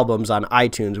their albums on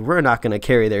iTunes, we're not going to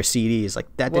carry their CDs. Like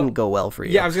that didn't go well for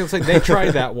you. Yeah, I was going to say they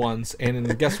tried that once,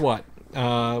 and guess what?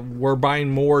 We're buying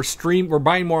more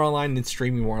online and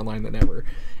streaming more online than ever.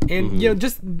 And you know,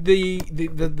 just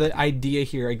the idea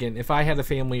here again. If I had a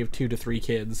family of 2 to 3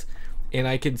 kids, and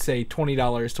I could say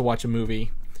 $20 to watch a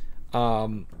movie,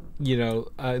 you know,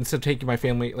 instead of taking my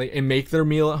family and make their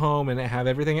meal at home and have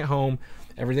everything at home,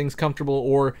 everything's comfortable,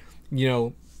 or you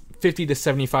know, $50 to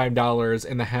 $75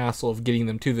 and the hassle of getting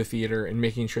them to the theater and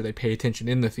making sure they pay attention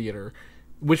in the theater.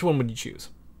 Which one would you choose?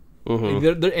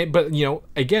 But you know,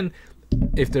 again,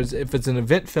 if it's an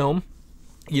event film,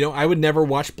 you know, I would never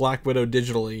watch Black Widow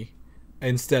digitally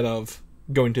instead of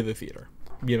going to the theater.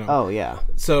 You know. Oh yeah.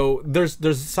 So there's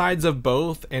sides of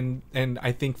both, and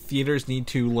I think theaters need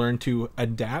to learn to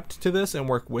adapt to this and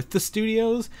work with the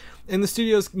studios. And the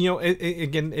studios, you know,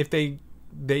 again, if they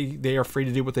are free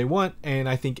to do what they want, and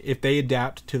I think if they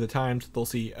adapt to the times, they'll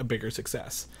see a bigger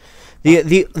success.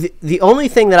 The only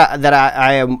thing that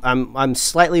I'm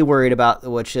slightly worried about,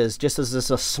 which is just as this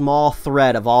a small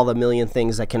thread of all the million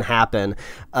things that can happen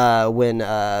when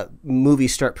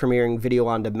movies start premiering video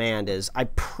on demand, is I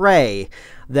pray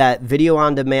that video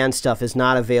on demand stuff is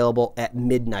not available at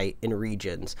midnight in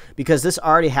regions, because this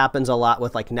already happens a lot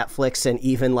with like Netflix and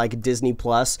even like Disney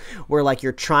Plus, where like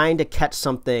you're trying to catch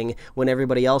something when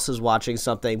everybody else is watching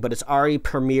something, but it's already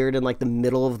premiered in like the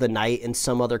middle of the night in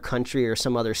some other country or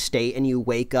some other state, and you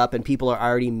wake up and people are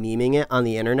already memeing it on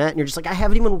the internet, and you're just like, I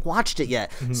haven't even watched it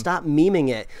yet. Stop memeing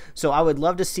it. So I would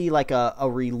love to see like a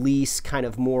release kind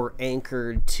of more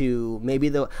anchored to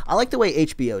maybe I like the way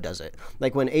HBO does it.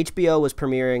 Like when HBO was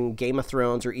premiering Game of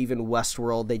Thrones or even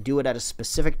Westworld, they do it at a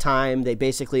specific time. They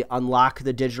basically unlock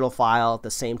the digital file at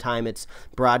the same time it's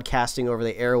broadcasting over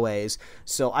the airways.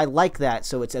 So I like that.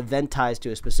 So it's eventized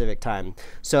to a specific time.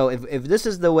 So if this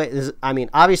is the way, I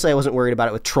mean, obviously I wasn't worried about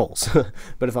it with Trolls,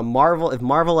 but if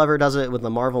Marvel ever does it with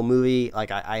a Marvel movie, like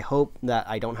I hope that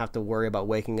I don't have to worry about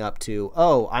waking up to,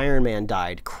 oh, Iron Man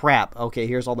died. Crap. Okay,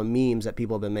 here's all the memes that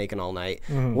people have been making all night.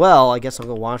 Well, I guess I'll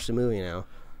go watch the movie now.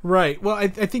 Right. Well, I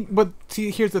think, but see,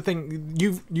 here's the thing.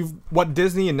 You've what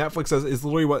Disney and Netflix does is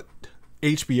literally what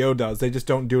HBO does. They just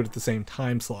don't do it at the same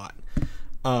time slot.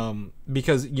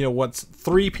 Because you know what's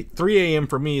 3 a.m.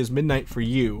 for me is midnight for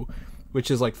you, which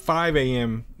is like 5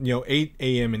 a.m. you know 8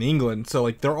 a.m. in England. So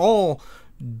like they're all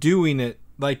doing it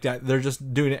like that. They're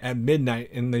just doing it at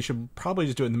midnight, and they should probably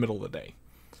just do it in the middle of the day.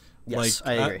 Yes,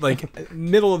 like, I agree. Like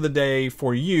middle of the day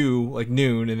for you, like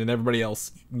noon, and then everybody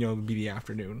else, you know, be the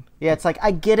afternoon. Yeah, it's like, I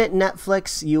get it,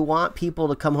 Netflix. You want people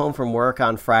to come home from work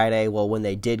on Friday, well, when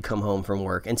they did come home from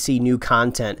work, and see new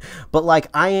content. But like,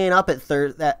 I ain't up at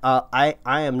Thursday. I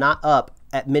am not up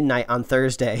at midnight on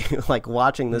Thursday, like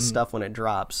watching this stuff when it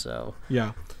drops. So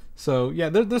yeah. So yeah,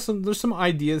 there's some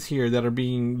ideas here that are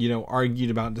being, you know,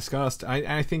 argued about and discussed.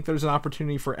 I think there's an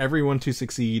opportunity for everyone to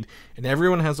succeed, and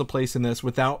everyone has a place in this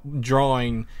without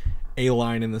drawing a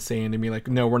line in the sand and be like,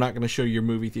 no, we're not going to show your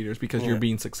movie theaters because you're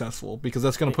being successful, because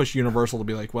that's going to push Universal to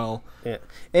be like, well, yeah.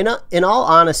 In all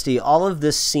honesty, all of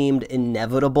this seemed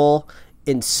inevitable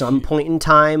in some point in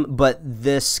time, but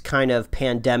this kind of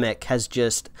pandemic has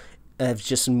just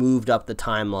moved up the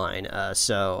timeline.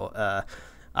 So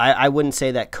I wouldn't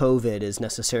say that COVID is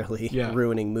necessarily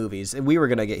ruining movies. We were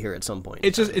gonna get here at some point.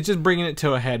 It's just bringing it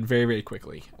to a head very, very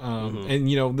quickly. And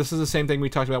you know, this is the same thing we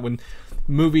talked about when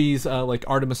movies like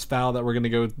Artemis Fowl that were gonna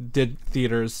go did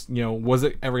theaters. You know, was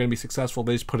it ever gonna be successful?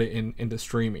 They just put it into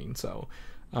streaming. So,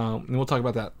 and we'll talk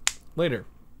about that later.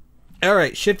 All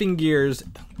right, shifting gears,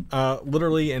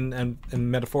 literally and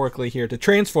metaphorically here to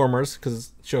Transformers, because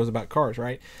the show's about cars,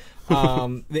 right?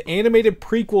 The animated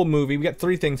prequel movie, we got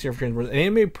three things here for Transformers. An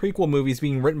animated prequel movie is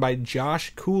being written by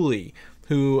Josh Cooley,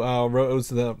 who was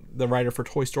the writer for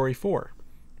Toy Story 4,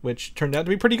 which turned out to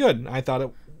be pretty good. I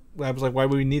was like, why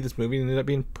would we need this movie? And it ended up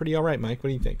being pretty all right, Mike. What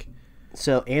do you think?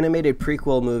 So, animated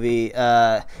prequel movie,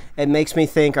 it makes me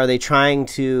think, are they trying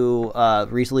to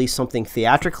release something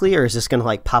theatrically, or is this going to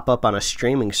like pop up on a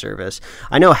streaming service?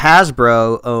 I know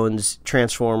Hasbro owns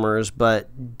Transformers,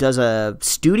 but does a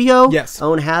studio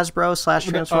own Hasbro /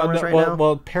 Transformers now?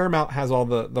 Well, Paramount has all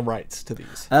the rights to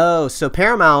these. Oh, so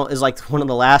Paramount is like one of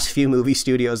the last few movie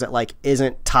studios that like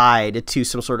isn't tied to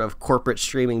some sort of corporate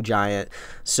streaming giant.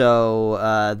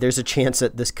 So there's a chance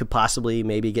that this could possibly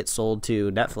maybe get sold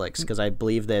to Netflix, because I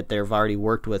believe that they've already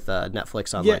worked with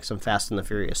Netflix on like some Fast and the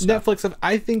Furious stuff. Netflix,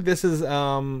 I think this is,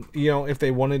 you know, if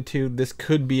they wanted to, this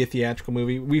could be a theatrical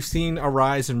movie. We've seen a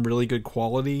rise in really good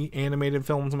quality animated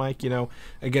films, Mike. You know,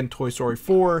 again, Toy Story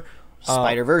 4.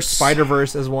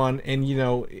 Spider-Verse is one. And, you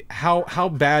know, how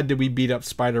bad did we beat up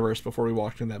Spider-Verse before we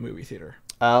walked in that movie theater?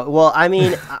 Well, I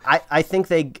mean, I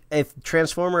think if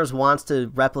Transformers wants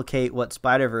to replicate what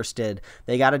Spider-Verse did,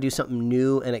 they got to do something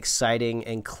new and exciting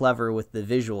and clever with the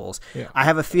visuals. Yeah. I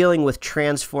have a feeling with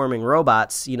transforming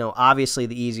robots, you know, obviously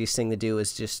the easiest thing to do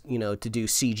is just, you know, to do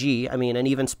CG. I mean, and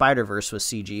even Spider-Verse was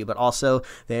CG, but also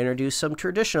they introduced some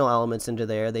traditional elements into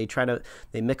there. They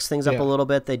mix things up a little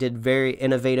bit. They did very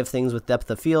innovative things with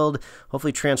depth of field.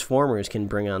 Hopefully Transformers can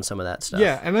bring on some of that stuff.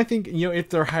 Yeah, and I think, you know, if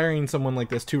they're hiring someone like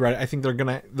this too, right, I think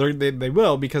they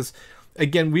will, because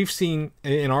again, we've seen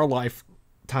in our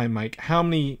lifetime, Mike, how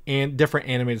many different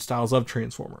animated styles of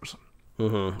Transformers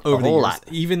over the years. Lot.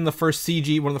 Even the first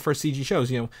CG, one of the first CG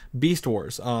shows, you know, Beast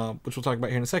Wars, which we'll talk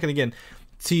about here in a second. Again,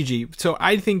 CG. So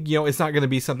I think, you know, it's not going to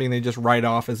be something they just write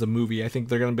off as a movie. I think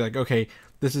they're going to be like, okay,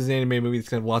 this is an animated movie that's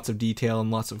going to have lots of detail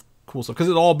and lots of cool stuff, because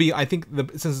it'll all be, I think,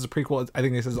 since it's a prequel, I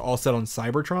think this is all set on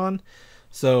Cybertron.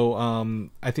 So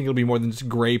I think it'll be more than just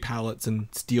gray palettes and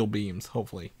steel beams,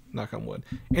 hopefully, knock on wood.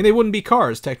 And they wouldn't be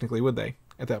cars, technically, would they,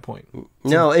 at that point?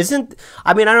 No,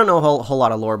 I mean, I don't know a whole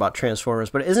lot of lore about Transformers,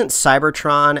 but isn't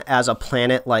Cybertron as a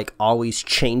planet like always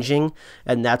changing?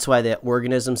 And that's why the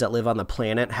organisms that live on the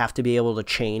planet have to be able to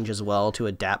change as well to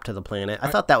adapt to the planet.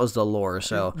 I thought that was the lore.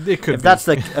 So if that's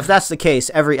the case,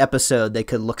 every episode they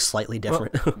could look slightly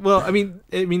different. Well, I mean,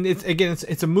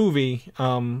 it's a movie.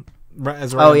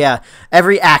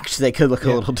 Every act they could look a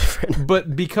little different.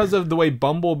 But because of the way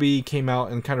Bumblebee came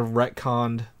out and kind of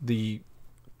retconned the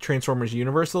Transformers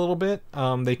universe a little bit,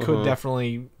 they could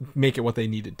definitely make it what they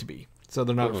needed to be. So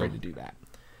they're not afraid to do that.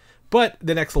 But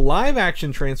the next live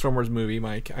action Transformers movie,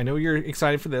 Mike, I know you're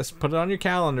excited for this. Put it on your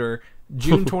calendar,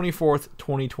 June 24th,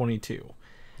 2022.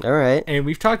 All right. And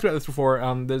we've talked about this before.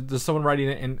 There's someone writing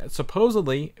it, and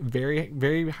supposedly, very,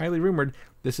 very highly rumored,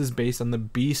 this is based on the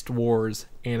Beast Wars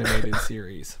animated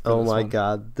series. Oh my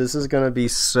God. This is going to be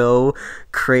so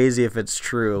crazy if it's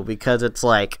true, because it's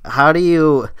like, how do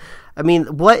you... I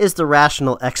mean, what is the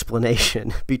rational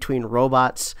explanation between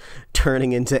robots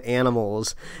turning into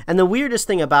animals? And the weirdest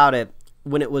thing about it,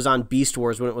 when it was on Beast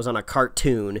Wars, when it was on a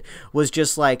cartoon, was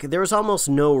just like there was almost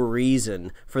no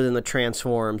reason for them to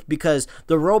transform, because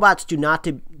the robots do not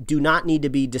need to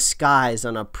be disguised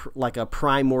on a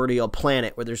primordial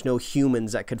planet where there's no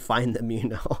humans that could find them, you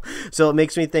know. So it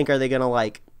makes me think, are they gonna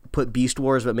like put Beast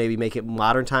Wars but maybe make it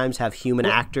modern times, have human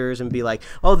actors, and be like,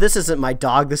 oh, this isn't my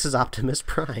dog, this is Optimus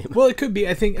Prime? Well, it could be.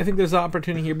 I think there's an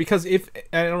opportunity here, because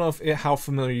I don't know how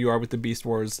familiar you are with the Beast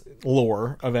Wars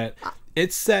lore of it.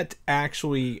 It's set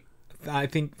actually, I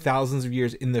think, thousands of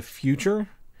years in the future,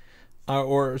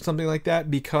 or something like that,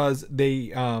 because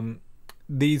these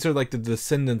are like the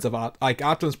descendants of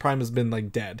Optimus Prime has been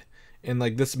like dead, and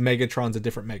like this Megatron's a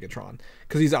different Megatron,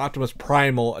 because he's Optimus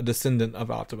Primal, a descendant of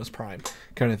Optimus Prime,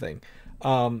 kind of thing.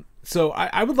 So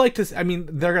I would like to. I mean,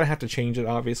 they're gonna have to change it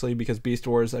obviously because Beast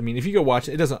Wars. I mean, if you go watch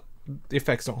it, it doesn't. The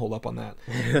effects don't hold up on that.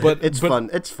 But it's fun.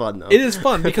 It's fun though. It is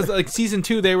fun because like season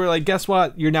 2, they were like, guess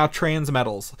what? You're now trans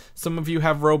metals. Some of you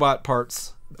have robot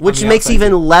parts. Which makes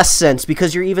even less sense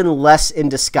because you're even less in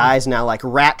disguise now. Like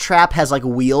Rat Trap has like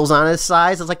wheels on his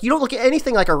sides. It's like you don't look at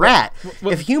anything like a rat.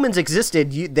 If humans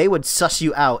existed, they would suss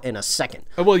you out in a second.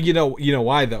 Well, you know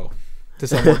why though. To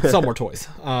sell more toys.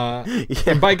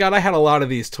 And by God, I had a lot of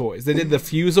these toys. They did the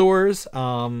Fusors,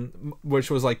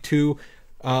 which was like 2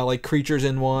 like creatures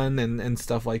in one and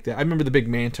stuff like that. I remember the big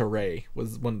manta ray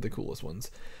was one of the coolest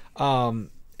ones.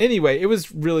 Anyway,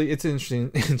 it's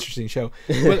an interesting show.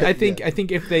 But I think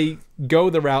if they go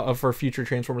the route of for future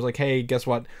Transformers, like, hey, guess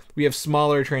what? We have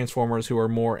smaller Transformers who are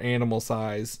more animal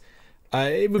size.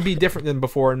 It would be different than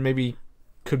before, and maybe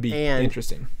could be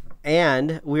interesting.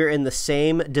 And we're in the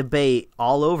same debate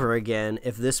all over again.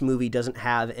 If this movie doesn't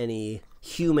have any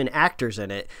human actors in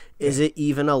it, is it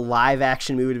even a live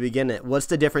action movie to begin with? What's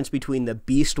the difference between the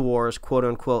Beast Wars quote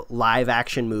unquote live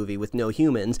action movie with no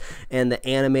humans and the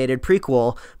animated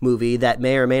prequel movie that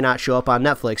may or may not show up on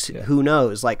Netflix? Who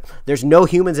knows? Like, there's no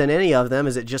humans in any of them.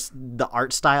 Is it just the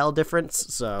art style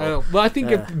difference? So well, I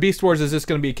think if Beast Wars is just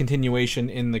going to be a continuation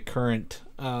in the current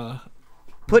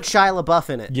put Shia LaBeouf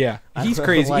in it. Yeah, he's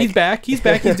crazy. Like... He's back.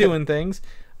 He's doing things.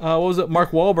 What was it?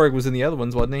 Mark Wahlberg was in the other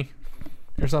ones, wasn't he?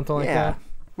 Or something like that.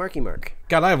 Marky Mark.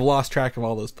 God, I've lost track of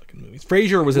all those fucking movies.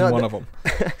 Frasier was in one of them.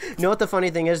 You know what the funny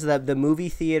thing is? That the movie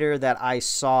theater that I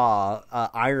saw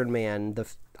Iron Man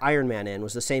in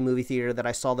was the same movie theater that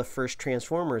I saw the first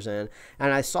Transformers in,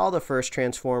 and I saw the first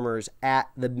Transformers at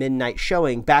the midnight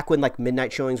showing back when like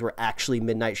midnight showings were actually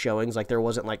midnight showings. Like there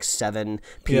wasn't like 7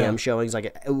 p.m. showings. Like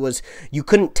it was, you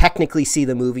couldn't technically see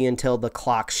the movie until the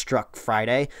clock struck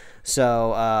Friday.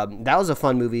 So that was a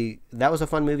fun movie.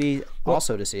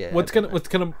 Also to see it. What's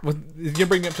gonna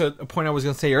bring up to a point I was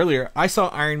gonna say earlier. I saw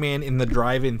Iron Man in the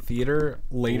drive-in theater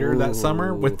later that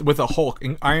summer with a Hulk,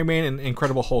 Iron Man and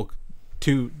Incredible Hulk.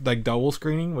 2 like double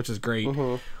screening, which is great.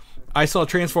 I saw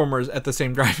Transformers at the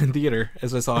same drive-in theater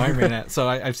as I saw Iron Man at, so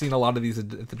I've seen a lot of these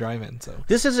at the drive-in. So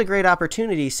this is a great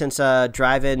opportunity since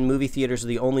drive-in movie theaters are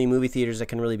the only movie theaters that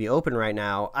can really be open right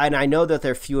now, and I know that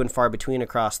they're few and far between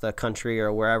across the country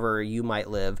or wherever you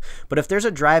might live. But if there's a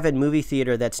drive-in movie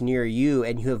theater that's near you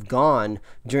and you have gone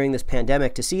during this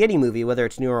pandemic to see any movie, whether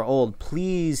it's new or old,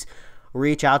 please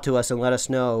reach out to us and let us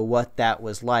know what that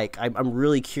was like. I'm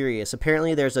really curious.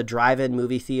 Apparently there's a drive-in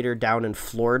movie theater down in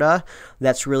Florida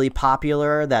that's really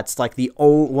popular. That's like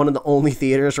one of the only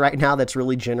theaters right now that's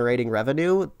really generating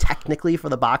revenue technically for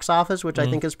the box office, which I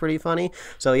think is pretty funny.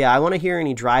 So yeah, I want to hear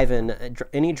any drive-in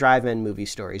movie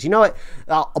stories. You know what?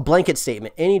 A blanket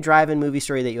statement. Any drive-in movie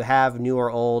story that you have, new or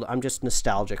old, I'm just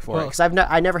nostalgic for it because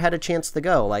I never had a chance to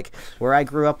go. Like where I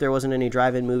grew up, there wasn't any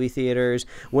drive-in movie theaters.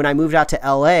 When I moved out to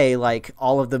LA, like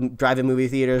all of the drive-in movie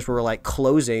theaters were like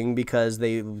closing because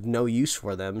they no use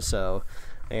for them. So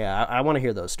yeah, I want to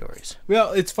hear those stories.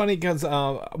 Well, it's funny because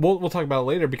we'll talk about it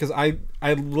later because I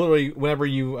literally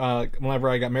whenever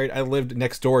I got married, I lived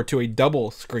next door to a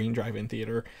double screen drive-in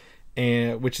theater,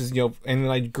 and which is and then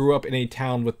I grew up in a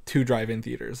town with 2 drive-in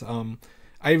theaters.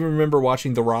 I even remember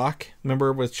watching The Rock.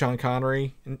 Remember with Sean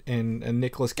Connery and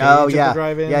Nicolas Cage at the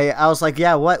drive-in? Yeah. I was like,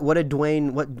 what movie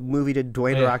did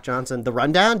Dwayne The Rock Johnson? The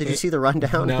Rundown? Did you see The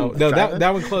Rundown? No,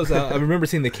 that one closed. I remember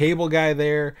seeing the Cable Guy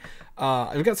there.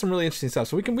 I've got some really interesting stuff,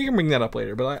 so we can bring that up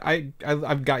later. But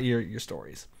I've got your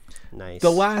stories. Nice. The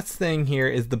last thing here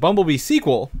is the Bumblebee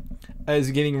sequel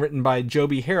is getting written by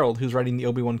Joby Harold, who's writing the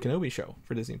Obi-Wan Kenobi show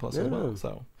for Disney Plus as well.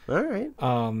 So. All right.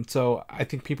 So I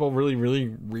think people really,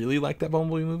 really, really like that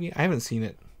Bumblebee movie. I haven't seen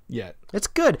it yet. It's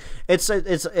good.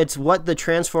 It's what the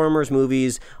Transformers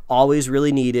movies always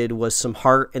really needed was some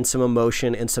heart and some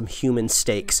emotion and some human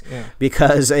stakes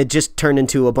because it just turned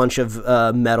into a bunch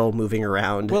of metal moving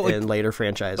around in later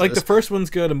franchises. Like the first one's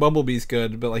good and Bumblebee's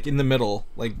good, but like in the middle,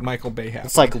 like Michael Bay happened.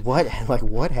 It's like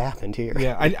what happened here?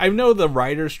 Yeah, I know the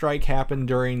writer's strike happened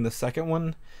during the second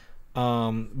one.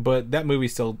 But that movie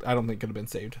still, I don't think could have been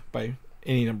saved by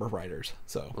any number of writers.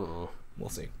 So we'll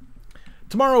see.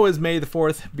 Tomorrow is May the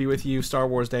 4th. Be with you, Star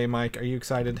Wars Day. Mike, are you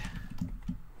excited?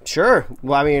 Sure.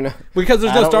 Well, I mean, because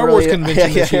there's no Star Wars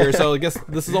convention this year, so I guess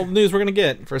this is all the news we're gonna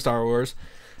get for Star Wars.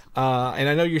 And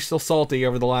I know you're still salty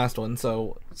over the last one,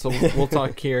 so we'll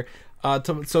talk here.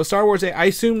 So Star Wars Day, I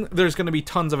assume there's going to be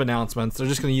tons of announcements. They're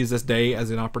just going to use this day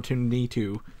as an opportunity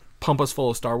to pump us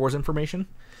full of Star Wars information.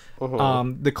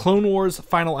 The Clone Wars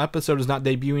final episode is not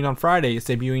debuting on Friday. It's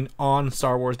debuting on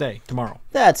Star Wars Day, tomorrow.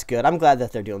 That's good. I'm glad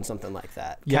that they're doing something like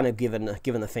that. Yep. Kind of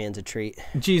giving the fans a treat.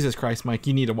 Jesus Christ, Mike,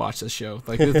 you need to watch this show.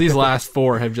 Like these last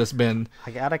 4 have just been.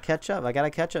 I gotta catch up,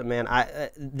 man.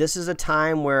 This is a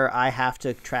time where I have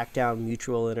to track down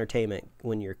mutual entertainment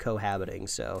when you're cohabiting.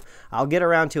 So I'll get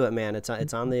around to it, man. It's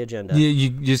on the agenda. You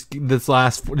just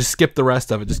just skip the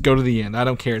rest of it. Just go to the end. I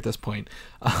don't care at this point.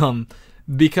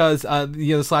 Because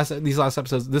these last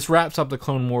episodes, this wraps up the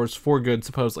Clone Wars for good.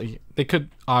 Supposedly, they could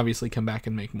obviously come back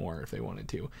and make more if they wanted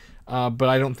to, but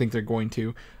I don't think they're going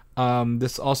to.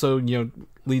 This also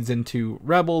leads into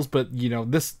Rebels, but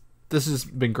this has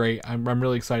been great. I'm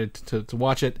really excited to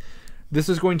watch it. This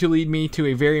is going to lead me to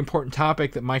a very important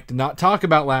topic that Mike did not talk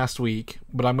about last week,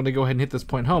 but I'm going to go ahead and hit this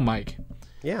point home, Mike.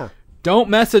 Yeah. Don't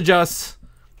message us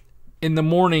in the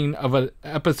morning of an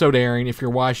episode airing if you're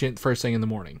watching it first thing in the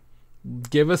morning.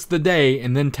 Give us the day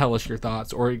and then tell us your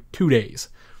thoughts, or 2 days,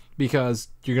 because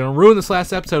you're going to ruin this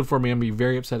last episode for me. I'm going to be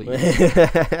very upset at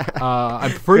you.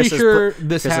 I'm pretty sure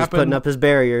this Chris happened. Is putting up his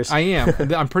barriers. I am.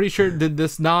 I'm pretty sure. Did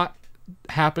this not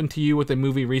happen to you with a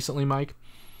movie recently, Mike?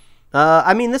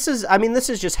 This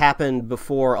has just happened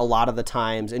before a lot of the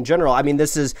times in general. I mean,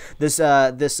 this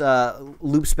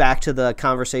loops back to the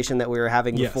conversation that we were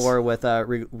having before with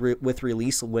with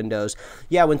release windows.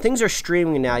 Yeah, when things are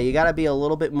streaming now, you got to be a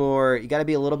little bit more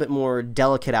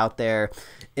delicate out there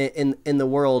in the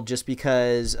world, just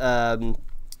because.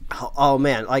 Oh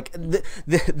man, like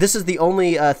this is the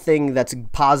only thing that's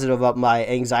positive about my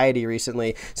anxiety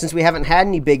recently. Since we haven't had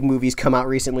any big movies come out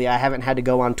recently, I haven't had to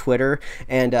go on Twitter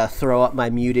and throw up my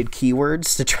muted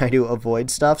keywords to try to avoid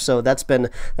stuff. So that's been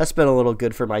a little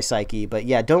good for my psyche. But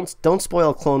yeah, don't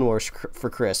spoil Clone Wars for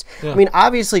Chris. Yeah. I mean,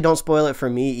 obviously don't spoil it for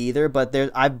me either. But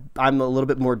I'm a little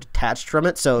bit more detached from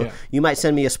it. So you might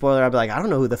send me a spoiler. I'll be like, I don't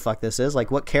know who the fuck this is.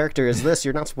 Like, what character is this?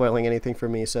 You're not spoiling anything for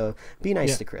me. So be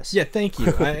nice to Chris. Yeah, thank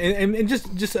you. And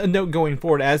just a note going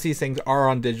forward, as these things are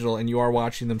on digital and you are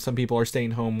watching them, some people are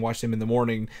staying home, watch them in the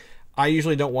morning. I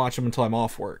usually don't watch them until I'm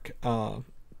off work, quote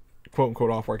unquote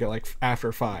off work, at like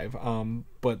after 5.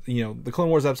 But the Clone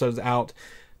Wars episode is out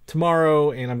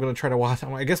tomorrow, and I'm going to try to watch.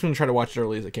 I guess I'm going to try to watch it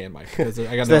early as I can, Mike, because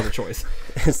I got no other choice.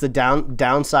 It's the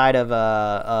downside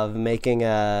of making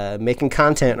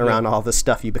content around all this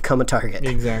stuff. You become a target.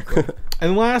 Exactly.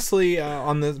 And lastly,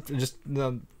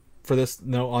 for this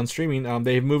note on streaming,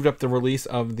 they've moved up the release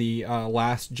of the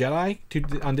Last Jedi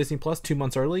on Disney Plus 2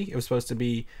 months early. It was supposed to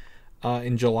be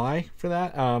in July for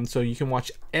that. So you can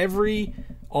watch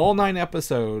all 9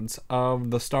 episodes of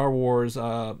the Star Wars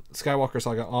Skywalker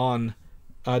saga on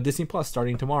Disney Plus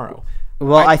starting tomorrow.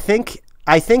 Well, I think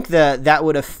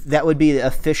that would be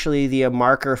officially the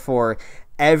marker for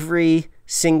every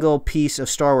single piece of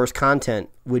Star Wars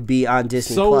content would be on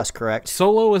Disney Plus, correct?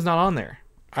 Solo is not on there.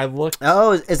 I looked.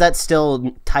 Oh, is that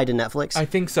still tied to Netflix? I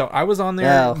think so. I was on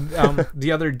there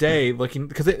the other day looking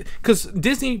because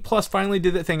Disney Plus finally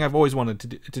did the thing I've always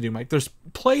wanted to do, Mike. There's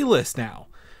playlists now.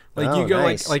 Like you go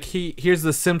nice. here's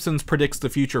the Simpsons predicts the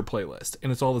future playlist,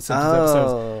 and it's all the Simpsons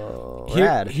episodes.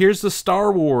 Rad. Here's the Star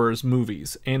Wars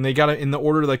movies, and they got it in the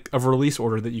order of release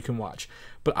order that you can watch.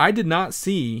 But I did not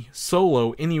see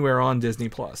Solo anywhere on Disney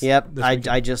Plus. Yep,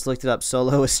 I just looked it up.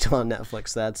 Solo is still on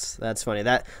Netflix. That's funny.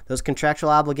 Those contractual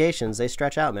obligations, they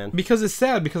stretch out, man. Because it's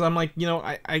sad, because I'm like,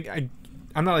 I'm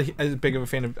not as big of a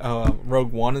fan of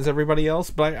Rogue One as everybody else,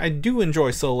 but I do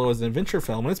enjoy Solo as an adventure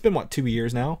film, and it's been 2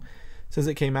 years now since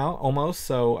it came out, almost.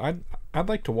 So I'd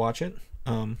like to watch it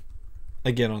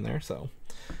again on there. So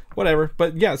whatever.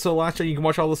 But yeah, so last year you can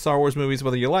watch all the Star Wars movies,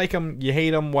 whether you like them, you hate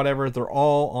them, whatever. They're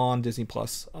all on Disney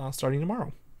Plus starting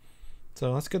tomorrow.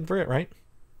 So that's good for it, right?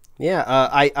 Yeah,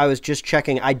 I was just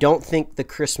checking. I don't think the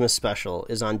Christmas special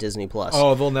is on Disney Plus.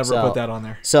 Oh, they'll never put that on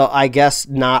there. So I guess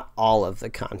not all of the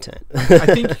content. I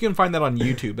think you can find that on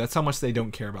YouTube. That's how much they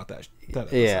don't care about that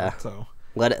episode, yeah. So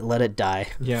let it die.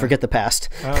 Yeah. Forget the past.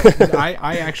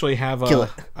 I actually have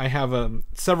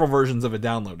several versions of it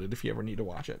downloaded if you ever need to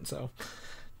watch it. So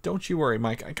don't you worry,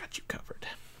 Mike. I got you covered.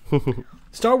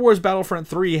 Star Wars Battlefront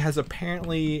 3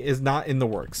 is not in the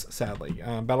works, sadly.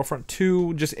 Battlefront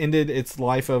 2 just ended its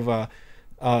life of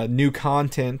new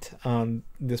content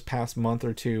this past month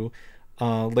or two,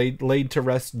 laid to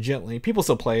rest gently. People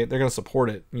still play it. They're going to support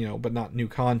it, but not new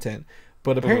content.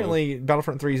 But apparently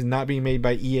Battlefront 3 is not being made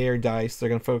by EA or DICE. They're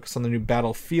going to focus on the new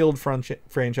Battlefield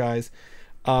franchise.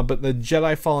 But the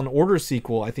Jedi Fallen Order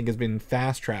sequel, I think, has been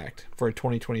fast-tracked for a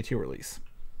 2022 release.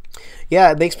 Yeah,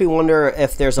 it makes me wonder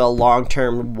if there's a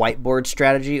long-term whiteboard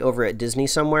strategy over at Disney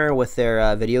somewhere with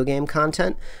their video game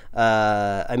content.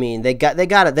 I mean, they got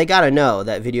to know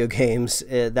that video games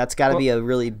that's got to be a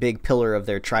really big pillar of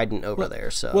their trident over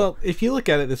there. So well, if you look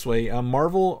at it this way,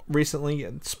 Marvel recently,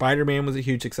 Spider-Man was a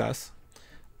huge success.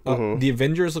 The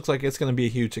Avengers looks like it's going to be a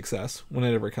huge success when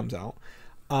it ever comes out.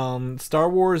 Star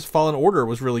Wars Fallen Order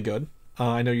was really good.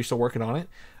 I know you're still working on it.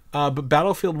 But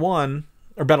Battlefront 1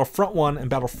 and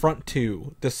Battlefront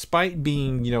 2, despite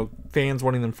being, fans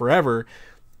wanting them forever,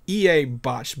 EA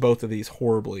botched both of these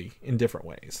horribly in different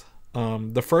ways.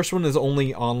 The first one is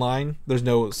only online. There's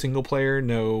no single player,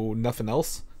 no nothing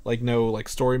else, no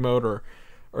story mode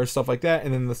or stuff like that.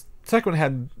 And then the second one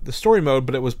had the story mode,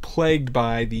 but it was plagued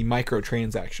by the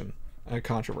microtransaction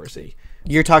controversy.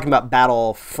 You're talking about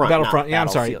Battlefront. Yeah, I'm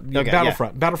sorry. Okay,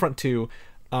 Battlefront. Battlefront 2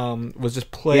 was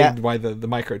just plagued by the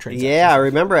microtransactions. Yeah, I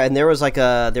remember, and there was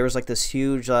this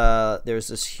huge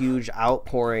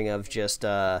outpouring of just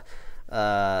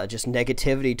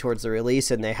negativity towards the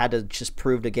release, and they had to just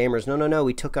prove to gamers, no,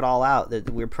 we took it all out. That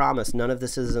we promised none of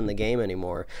this is in the game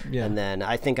anymore. Yeah. And then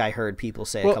I think I heard people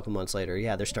say a couple months later,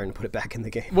 they're starting to put it back in the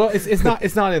game. Well,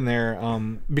 it's not in there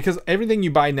because everything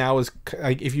you buy now is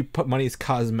if you put money as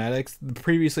cosmetics.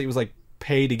 Previously, it was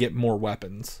pay to get more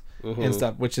weapons and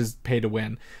stuff, which is pay to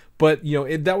win. But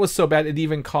that was so bad it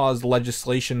even caused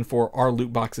legislation for our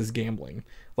loot boxes gambling.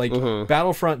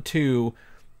 Battlefront 2.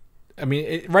 I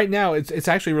mean, right now it's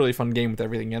actually a really fun game with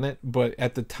everything in it, but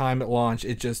at the time it launched,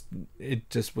 it just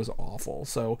was awful.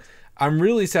 So I'm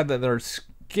really sad that they're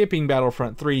skipping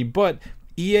Battlefront 3, but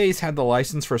EA's had the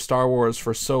license for Star Wars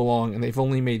for so long, and they've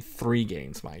only made 3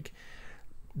 games, Mike.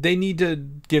 They need to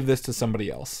give this to somebody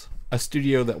else, a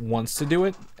studio that wants to do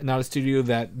it, not a studio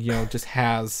that just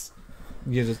has.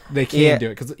 They can do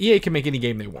it because EA can make any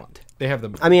game they want. They have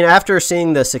the. I mean, after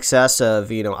seeing the success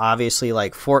of obviously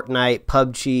Fortnite,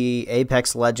 PUBG,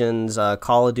 Apex Legends,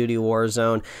 Call of Duty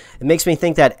Warzone, it makes me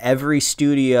think that every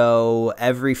studio,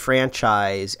 every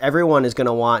franchise, everyone is going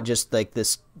to want just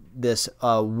this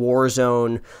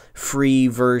Warzone free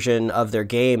version of their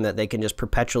game that they can just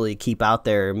perpetually keep out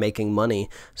there making money.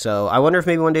 So I wonder if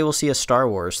maybe one day we'll see a Star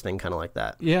Wars thing kind of like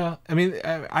that. Yeah, I mean,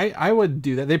 I would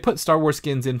do that. They put Star Wars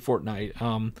skins in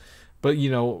Fortnite, but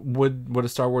would a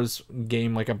Star Wars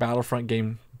game like a Battlefront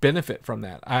game benefit from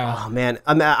that? Oh man,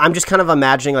 I'm just kind of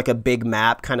imagining a big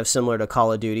map, kind of similar to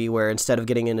Call of Duty, where instead of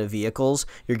getting into vehicles,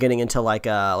 you're getting into an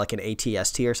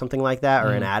ATST or something like that,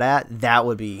 or an AT-AT. That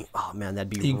would be, oh man, that'd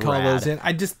be. You can call those in.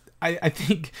 I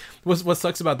think what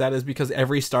sucks about that is because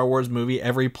every Star Wars movie,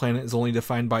 every planet is only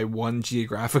defined by one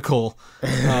geographical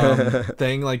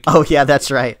thing. Oh yeah, that's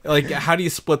right. How do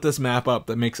you split this map up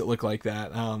that makes it look like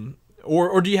that?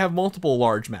 Or do you have multiple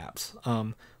large maps?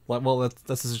 Well,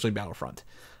 that's essentially Battlefront.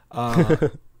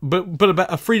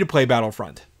 But a free-to-play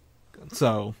Battlefront.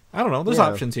 So, I don't know. There's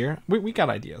options here. We got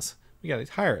ideas. We got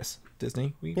to hire us,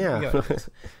 Disney. We got ideas.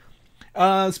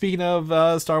 Speaking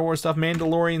of Star Wars stuff,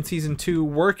 Mandalorian Season 2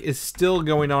 work is still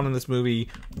going on in this movie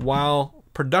while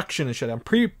production is shut down.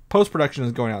 Post-production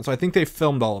is going on. So I think they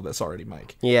filmed all of this already,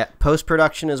 Mike. Yeah,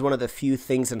 post-production is one of the few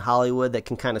things in Hollywood that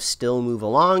can kind of still move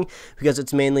along because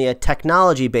it's mainly a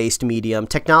technology-based medium,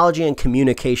 technology and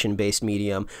communication-based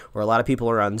medium, where a lot of people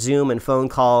are on Zoom and phone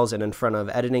calls and in front of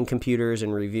editing computers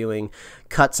and reviewing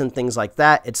cuts and things like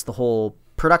that. It's the whole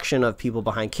production of people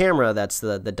behind camera that's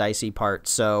the dicey part.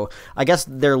 So I guess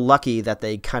they're lucky that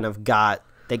they kind of got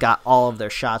all of their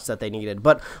shots that they needed.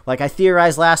 But like I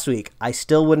theorized last week, I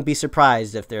still wouldn't be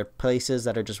surprised if there are places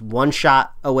that are just one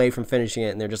shot away from finishing it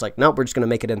and they're just like, nope, we're just going to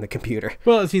make it in the computer.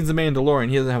 Well, it seems the Mandalorian,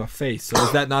 he doesn't have a face, so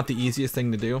is that not the easiest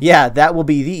thing to do? Yeah, that will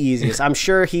be the easiest. I'm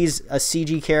sure he's a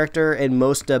CG character in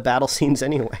most battle scenes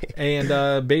anyway.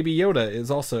 And Baby Yoda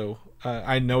is also,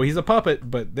 I know he's a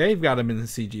puppet, but they've got him in the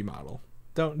CG model.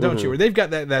 Don't you? They've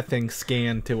got that thing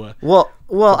scanned to a... Well,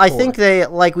 I think they,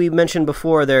 like we mentioned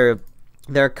before,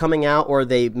 they're coming out, or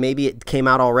maybe it came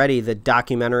out already, the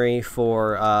documentary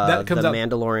for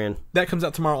Mandalorian. That comes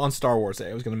out tomorrow on Star Wars Day,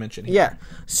 I was going to mention here. Yeah.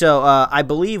 So I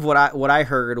believe what I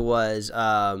heard was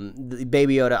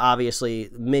Baby Yoda, obviously,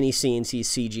 many scenes he's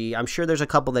CG. I'm sure there's a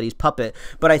couple that he's puppet,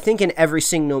 but I think in every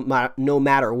single, no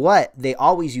matter what, they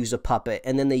always use a puppet,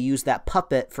 and then they use that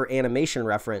puppet for animation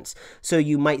reference. So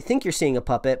you might think you're seeing a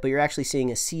puppet, but you're actually seeing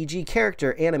a CG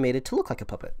character animated to look like a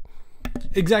puppet.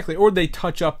 Exactly, or they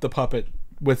touch up the puppet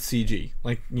with CG.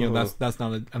 That's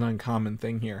not an uncommon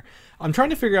thing here. I'm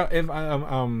trying to figure out if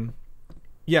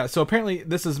so apparently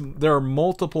there are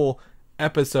multiple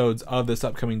episodes of this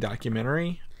upcoming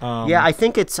documentary. I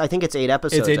think it's 8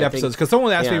 episodes. It's 8 episodes because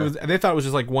someone asked me, they thought it was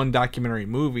just like one documentary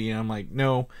movie, and I'm like,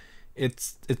 no,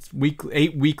 it's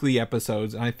 8 weekly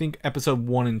episodes, and I think episode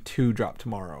 1 and 2 drop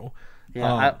tomorrow.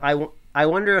 Yeah, I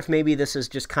wonder if maybe this is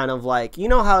just kind of like, you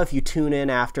know how if you tune in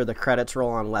after the credits roll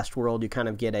on Westworld, you kind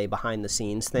of get a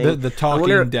behind-the-scenes thing? The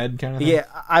talking dead kind of thing? Yeah,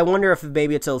 I wonder if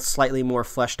maybe it's a slightly more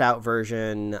fleshed-out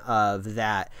version of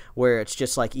that, where it's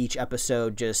just like each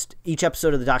episode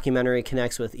of the documentary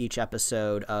connects with each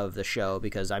episode of the show,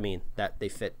 because, I mean, that they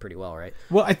fit pretty well, right?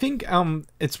 Well, I think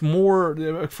it's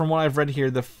more, from what I've read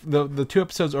here, the 2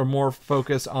 episodes are more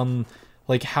focused on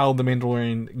like how the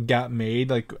Mandalorian got made,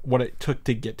 like what it took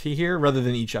to get to here, rather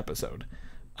than each episode.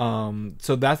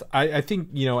 So that's I think,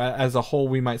 you know, as a whole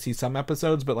we might see some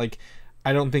episodes, but like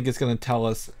I don't think it's going to tell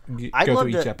us go through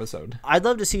each episode. I'd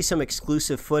love to see some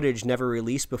exclusive footage never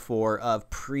released before of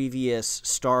previous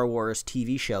Star Wars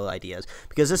TV show ideas,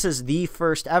 because this is the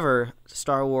first ever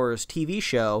Star Wars TV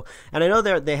show, and I know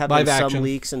they have been some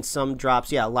leaks and some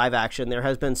drops. Yeah, live action. There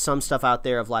has been some stuff out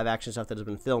there of live action stuff that has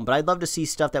been filmed, but I'd love to see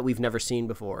stuff that we've never seen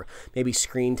before. Maybe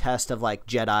screen test of like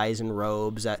Jedis in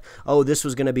robes that, oh, this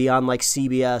was going to be on like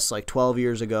CBS like 12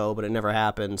 years ago, but it never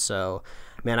happened. So,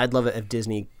 man, I'd love it if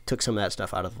Disney took some of that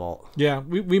stuff out of the vault. Yeah,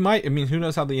 we might. I mean, who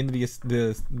knows how the end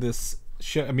of this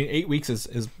show? I mean, 8 weeks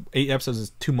is 8 episodes is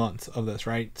 2 months of this,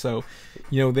 right? So,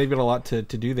 you know, they've got a lot to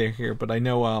do there here. But I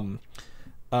know,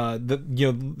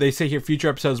 they say here future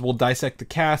episodes will dissect the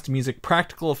cast, music,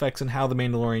 practical effects, and how the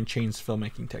Mandalorian changed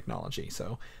filmmaking technology.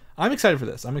 So, I'm excited for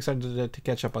this. I'm excited to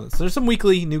catch up on this. So there's some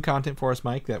weekly new content for us,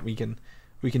 Mike, that we can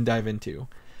dive into.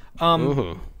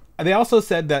 They also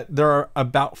said that there are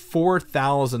about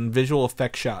 4,000 visual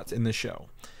effect shots in the show.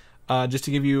 Just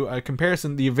to give you a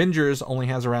comparison, the Avengers only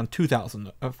has around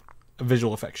 2,000 of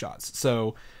visual effect shots.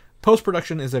 So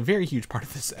post-production is a very huge part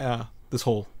of this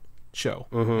whole show.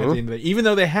 At the end of the day. Even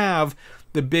though they have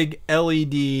the big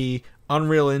LED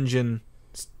Unreal Engine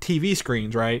TV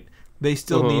screens, right? They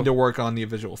still need to work on the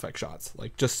visual effect shots.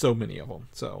 Like, just so many of them.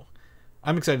 So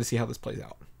I'm excited to see how this plays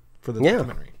out for the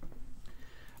documentary.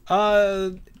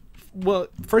 Well,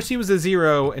 first he was a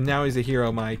zero, and now he's a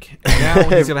hero, Mike. And now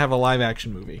he's going to have a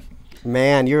live-action movie.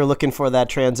 Man, you're looking for that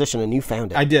transition, and you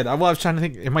found it. I did. I was trying to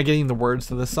think, am I getting the words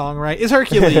to the song right? It's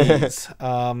Hercules.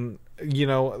 You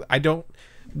know, I don't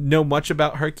know much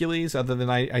about Hercules, other than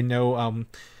I know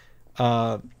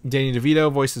Danny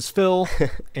DeVito voices Phil,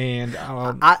 and...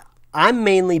 I'm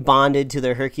mainly bonded to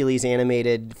the Hercules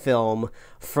animated film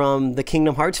from the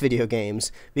Kingdom Hearts video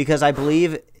games, because I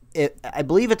believe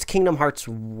it's Kingdom Hearts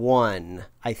 1,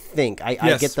 I think. I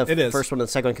get the first one and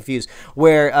the second one confused.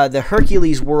 Where the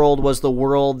Hercules world was the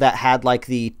world that had like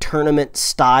the tournament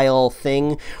style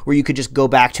thing where you could just go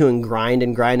back to and grind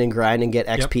and grind and grind and get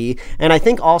XP. And I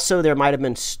think also there might have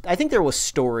been, I think there was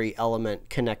story element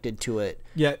connected to it.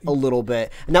 Yeah, a little bit,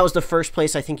 and that was the first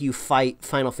place I think you fight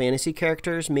Final Fantasy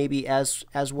characters, maybe as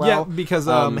well. Yeah, because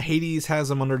Hades has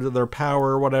them under their power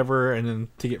or whatever, and then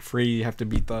to get free, you have to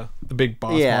beat the big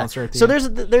boss monster. At the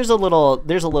end. there's a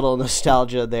little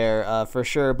nostalgia there for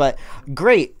sure. But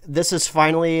great, this is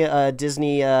finally a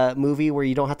Disney movie where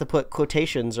you don't have to put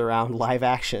quotations around live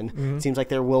action. It seems like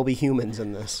there will be humans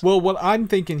in this. Well, what I'm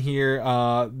thinking here,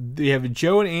 they have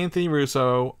Joe and Anthony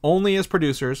Russo only as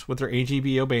producers with their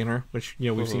AGBO banner, which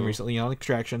we've seen recently on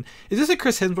Extraction. Is this a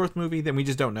Chris Hemsworth movie? Then we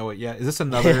just don't know it yet. Is this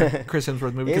another Chris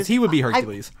Hemsworth movie? Because he would be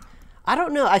Hercules. I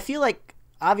don't know. I feel like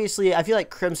Chris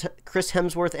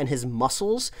Hemsworth and his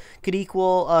muscles could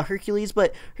equal Hercules,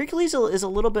 but Hercules is a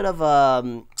little bit of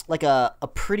like a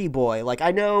pretty boy. Like,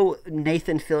 I know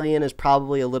Nathan Fillion is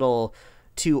probably a little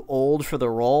too old for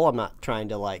the role. I'm not trying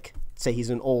to like say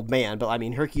he's an old man, but I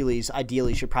mean, Hercules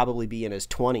ideally should probably be in his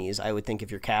 20s, I would think,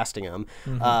 if you're casting him.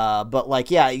 But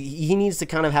like, yeah, he needs to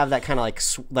kind of have that kind of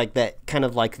like that kind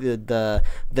of like the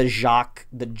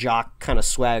jock kind of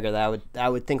swagger that I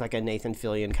would think like a Nathan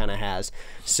Fillion kind of has.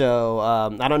 So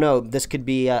I don't know, this could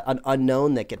be an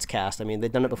unknown that gets cast. I mean,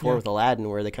 they've done it before with Aladdin,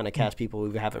 where they kind of cast people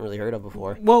we haven't really heard of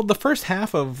before. Well, the first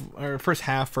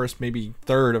maybe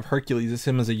third of Hercules is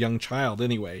him as a young child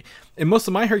anyway. And most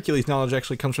of my Hercules knowledge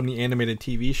actually comes from the animated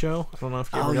TV show. I don't know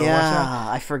if you ever got to watch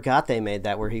that. I forgot they made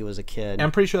that where he was a kid. And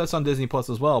I'm pretty sure that's on Disney Plus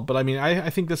as well. But I mean, I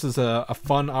think this is a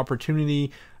fun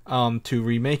opportunity to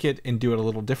remake it and do it a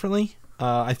little differently.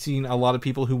 I've seen a lot of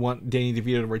people who want Danny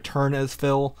DeVito to return as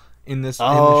Phil in this.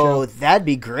 Oh, that'd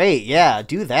be great. Yeah,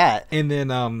 do that. And then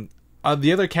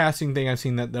the other casting thing I've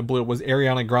seen that blew up was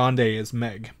Ariana Grande as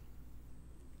Meg.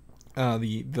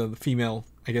 The female,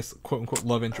 I guess, quote unquote,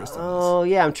 love interest. Oh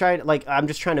yeah, I'm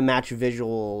just trying to match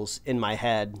visuals in my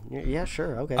head. Yeah,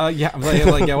 sure, okay. Yeah,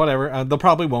 whatever. They'll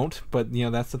probably won't, but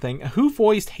that's the thing. Who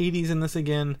voiced Hades in this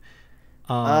again?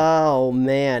 Oh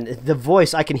man, the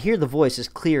voice! I can hear the voice as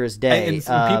clear as day. And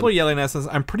people are yelling at us.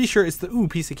 I'm pretty sure it's the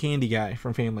piece of candy guy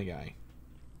from Family Guy.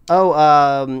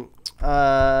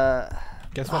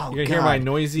 guess what? Oh, You're gonna hear my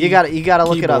noisy. You got to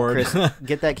look it up, keyboard. Chris.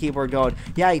 Get that keyboard going.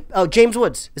 Yeah. Oh, James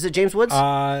Woods. Is it James Woods?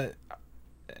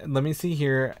 Let me see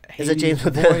here. Is it James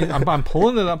Woods? I'm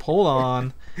pulling it up. Hold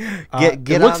on. Get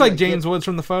it looks like James Woods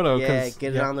from the photo. Yeah,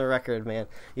 get it on the record, man.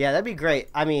 Yeah, that'd be great.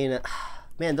 I mean,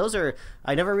 man, those are.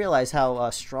 I never realized how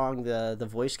strong the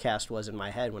voice cast was in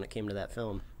my head when it came to that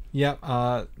film. Yep,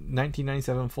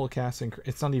 1997 full cast, and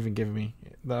it's not even giving me.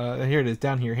 Here it is,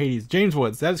 down here, Hades. James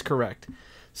Woods, that is correct.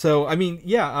 So, I mean,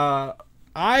 yeah,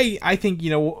 I think,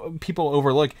 people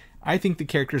overlook, I think the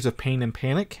characters of Pain and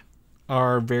Panic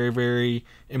are very, very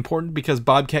important, because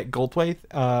Bobcat Goldthwait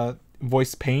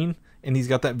voiced Pain, and he's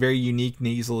got that very unique,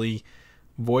 nasally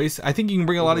voice. I think you can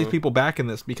bring a lot of these people back in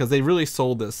this, because they really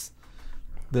sold this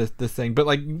thing. But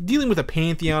like dealing with a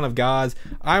pantheon of gods,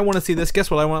 I want to see this. Guess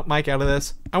what I want, Mike, out of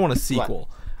this? I want a sequel.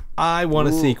 I want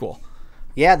a sequel.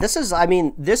 Yeah, this is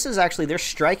actually, they're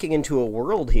striking into a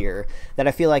world here that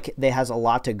I feel like they has a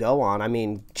lot to go on. I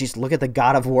mean, just look at the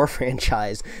God of War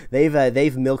franchise.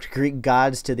 They've milked Greek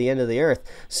gods to the end of the earth.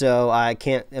 So I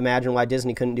can't imagine why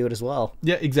Disney couldn't do it as well.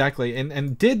 Yeah, exactly.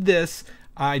 And did this,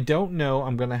 I don't know.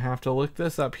 I'm going to have to look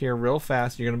this up here real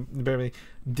fast. You're going to bear with me.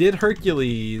 Did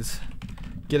Hercules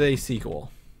get a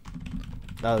sequel?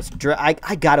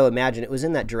 I got to imagine it was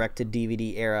in that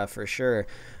direct-to-DVD era for sure.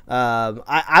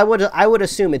 I would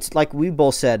assume it's like we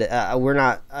both said. We're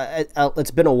not.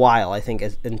 It's been a while, I think,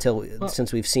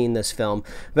 since we've seen this film.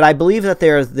 But I believe that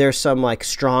there's some like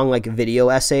strong like video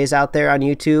essays out there on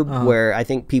YouTube where I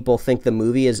think people think the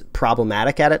movie is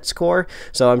problematic at its core.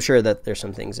 So I'm sure that there's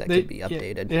some things that could be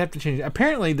updated. Yeah, they have to change it.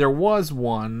 Apparently, there was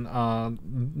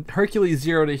one Hercules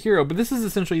Zero to Hero, but this is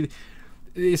essentially.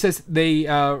 It says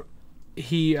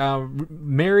he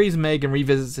marries Meg and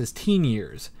revisits his teen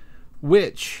years,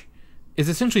 which is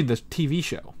essentially the TV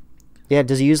show. Yeah,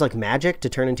 does he use like magic to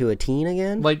turn into a teen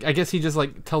again? Like, I guess he just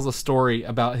like tells a story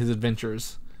about his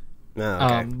adventures,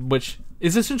 which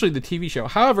is essentially the TV show.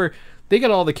 However, they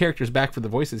got all the characters back for the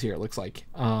voices here. It looks like,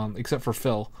 except for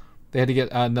Phil. They had to get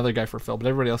another guy for Phil, but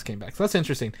everybody else came back. So that's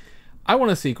interesting. I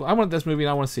want a sequel. I want this movie, and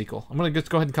I want a sequel. I'm gonna just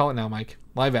go ahead and call it now, Mike.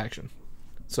 Live action.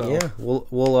 So yeah,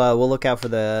 we'll look out for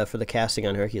the casting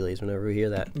on Hercules whenever we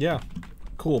hear that. Yeah,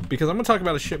 cool. Because I'm going to talk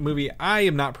about a shit movie I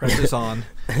am not precious on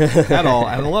at all,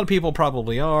 and a lot of people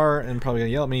probably are, and probably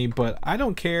gonna yell at me. But I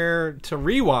don't care to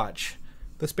rewatch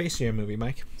the Space Jam movie,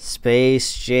 Mike.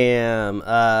 Space Jam.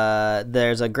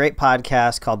 There's a great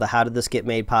podcast called the How Did This Get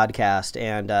Made podcast,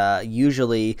 and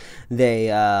usually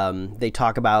they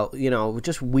talk about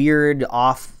just weird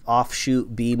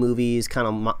offshoot B movies, kind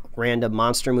of random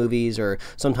monster movies, or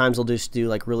sometimes they'll just do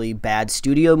like really bad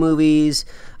studio movies.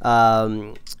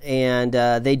 And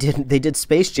they did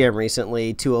Space Jam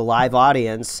recently to a live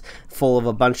audience full of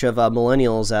a bunch of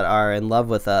millennials that are in love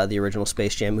with the original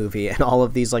Space Jam movie, and all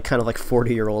of these like kind of like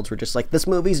 40-year-olds were just like, this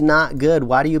movie's not good.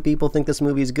 Why do you people think this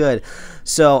movie's good?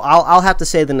 So I'll have to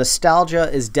say the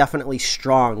nostalgia is definitely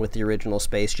strong with the original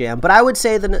Space Jam, but I would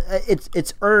say that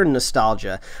it's earned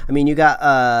nostalgia. I mean, you got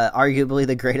arguably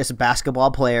the greatest basketball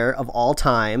player of all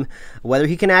time, whether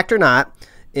he can act or not,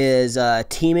 is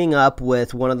teaming up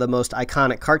with one of the most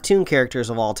iconic cartoon characters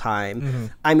of all time. Mm-hmm.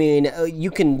 I mean,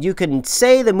 you can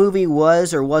say the movie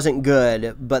was or wasn't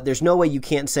good, but there's no way you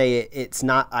can't say it's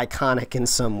not iconic in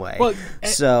some way. Well,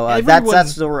 so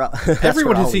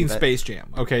everyone has seen Space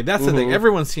Jam. Okay, that's the thing.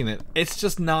 Everyone's seen it. It's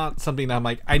just not something that I'm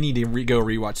like, I need to go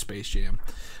rewatch Space Jam.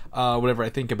 Whatever I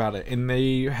think about it. And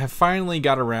they have finally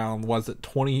got around, was it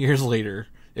 20 years later,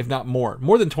 if not more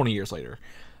than 20 years later,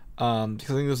 because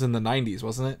I think it was in the 90s,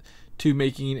 wasn't it, to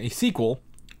making a sequel,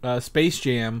 Space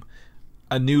Jam,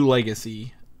 A New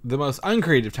Legacy, the most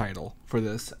uncreative title for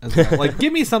this as well. Like,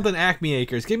 give me something Acme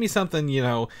Acres, give me something,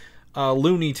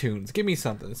 Looney Tunes, give me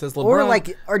something. It says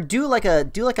LeBron. Or do like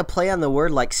a play on the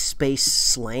word like Space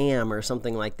Slam or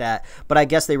something like that. But I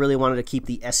guess they really wanted to keep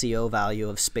the SEO value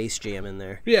of Space Jam in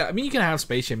there. Yeah, I mean, you can have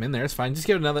Space Jam in there. It's fine. Just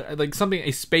give it another, like, something,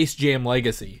 a Space Jam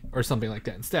Legacy or something like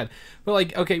that instead. But,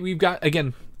 like, okay, we've got,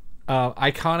 again,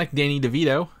 iconic Danny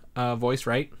DeVito voice,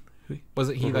 right?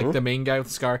 Wasn't he like the main guy with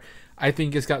the scar? I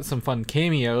think it's got some fun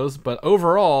cameos, but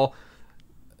overall,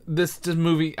 this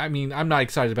movie, I mean, I'm not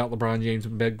excited about LeBron James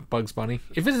and Bugs Bunny.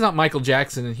 If it's not Michael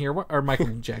Jackson in here, or Michael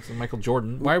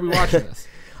Jordan, why are we watching this?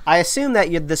 I assume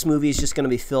that this movie is just going to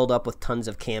be filled up with tons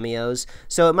of cameos,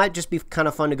 so it might just be kind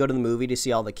of fun to go to the movie to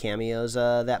see all the cameos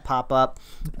that pop up.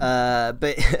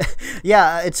 But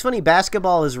yeah, it's funny.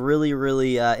 Basketball is really,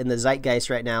 really in the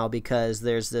zeitgeist right now because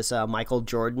there's this Michael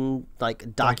Jordan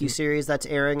like docuseries that's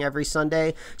airing every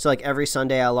Sunday. So like every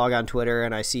Sunday, I log on Twitter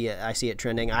and I see it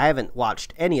trending. I haven't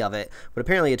watched any of it, but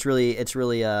apparently it's really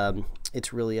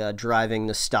it's really driving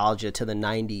nostalgia to the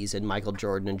 90s and Michael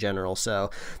Jordan in general. So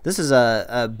this is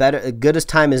a good as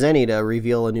time as any to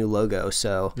reveal a new logo.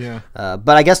 So yeah.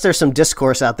 But I guess there's some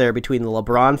discourse out there between the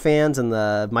LeBron fans and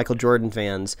the Michael Jordan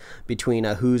fans between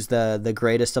who's the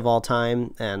greatest of all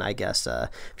time. And I guess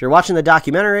if you're watching the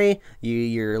documentary,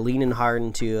 you're leaning hard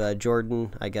into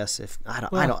Jordan. I guess if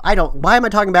I don't. Why am I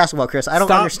talking basketball, Chris? I don't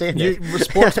understand it.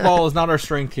 Sports ball is not our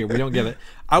strength here. We don't get it.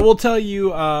 I will tell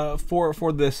you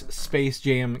for this Space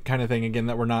Jam kind of thing again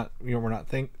that we're not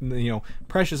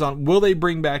precious on. Will they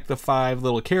bring back the 5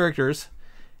 little characters?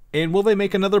 And will they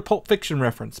make another Pulp Fiction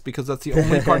reference? Because that's the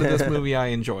only part of this movie I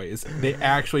enjoy is they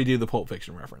actually do the Pulp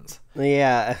Fiction reference.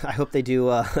 Yeah, I hope they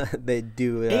do. They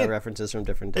do references from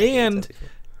different decades. And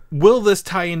will this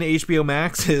tie into HBO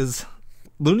Max's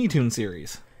Looney Tunes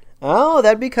series? Oh,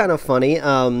 that'd be kind of funny.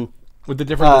 With the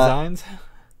different designs.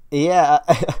 Yeah,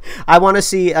 I want to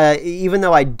see, even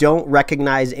though I don't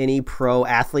recognize any pro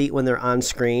athlete when they're on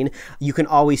screen, you can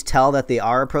always tell that they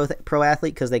are a pro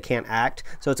athlete because they can't act.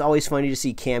 So it's always funny to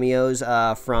see cameos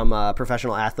from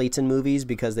professional athletes in movies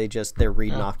because they're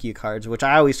reading off cue cards, which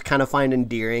I always kind of find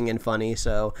endearing and funny.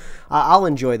 So I'll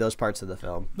enjoy those parts of the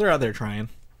film. They're out there trying.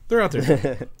 They're out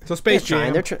there. So Space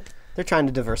Jam. They're trying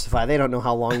to diversify. They don't know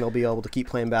how long they'll be able to keep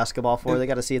playing basketball for. They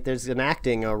got to see if there's an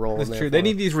acting role That's in there. true. They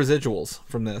need these residuals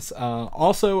from this.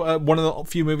 Also, one of the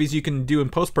few movies you can do in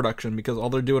post-production because all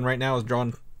they're doing right now is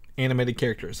drawing animated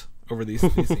characters over these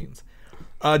scenes.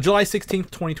 July 16th,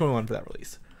 2021 for that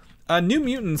release. New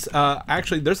Mutants,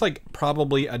 actually, there's like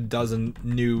probably a dozen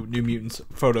new Mutants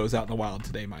photos out in the wild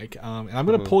today, Mike. And I'm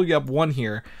going to pull you up one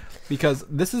here because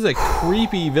this is a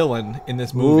creepy villain in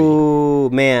this movie. Ooh,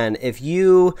 man. If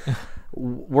you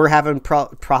were having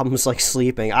problems like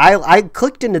sleeping, I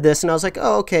clicked into this and I was like,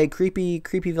 oh, okay, creepy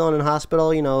villain in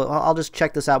hospital. You know, I'll just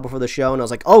check this out before the show. And I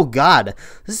was like, oh, God,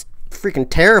 this is freaking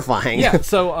terrifying. Yeah,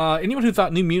 so anyone who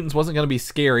thought New Mutants wasn't going to be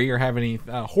scary or have any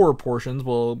horror portions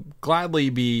will gladly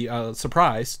be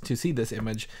surprised to see this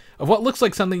image of what looks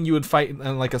like something you would fight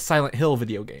in like a Silent Hill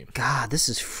video game. God, this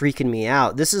is freaking me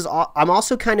out. I'm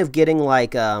also kind of getting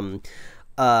like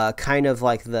kind of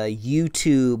like the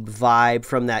YouTube vibe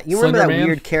from that. You remember that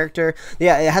weird character?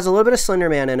 Yeah, it has a little bit of Slender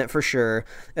Man in it for sure.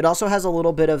 It also has a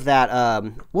little bit of that.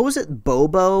 What was it?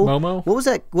 Bobo? Momo? What was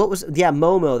that?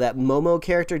 Momo. That Momo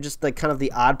character, just like kind of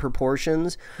the odd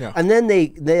proportions. Yeah. And then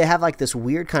they have like this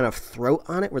weird kind of throat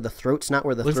on it, where the throat's not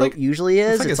where the throat usually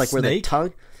is. It's like where the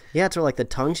tongue. Yeah, it's where like the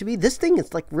tongue should be. This thing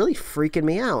is like really freaking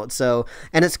me out. So,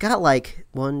 and it's got like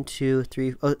 1, 2,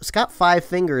 3. Oh, it's got 5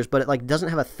 fingers, but it like doesn't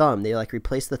have a thumb. They like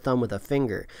replace the thumb with a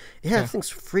finger. Yeah, this thing's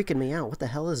freaking me out. What the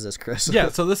hell is this, Chris? Yeah,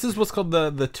 so this is what's called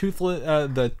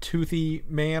the toothy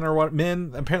man or what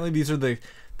men. Apparently, these are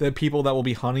the people that will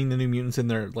be hunting the New Mutants in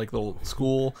their like little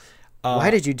school.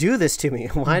 Why did you do this to me?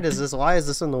 Why is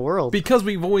this in the world? Because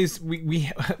we've always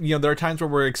we you know, there are times where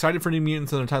we're excited for New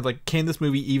Mutants and there are times like, can this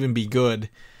movie even be good?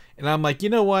 And I'm like, you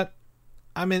know what?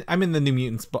 I'm in the New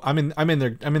Mutants, but I'm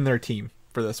in their team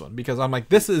for this one because I'm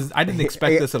like, I didn't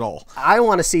expect this at all. I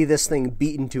want to see this thing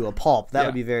beaten to a pulp. That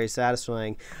would be very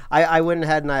satisfying. I went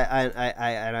ahead and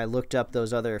I looked up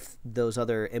those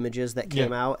other images that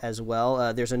came out as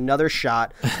well. There's another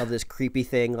shot of this creepy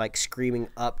thing like screaming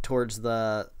up towards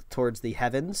the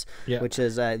heavens, which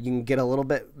is you can get a little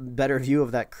bit better view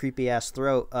of that creepy ass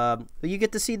throat. But you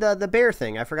get to see the bear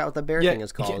thing. I forgot what the bear thing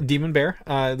is called. Demon bear.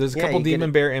 There's a couple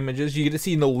demon bear images. You get to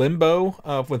see in the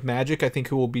limbo with Magic. I think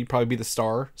who will probably be the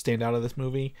star standout of this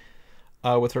movie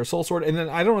with her soul sword. And then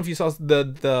I don't know if you saw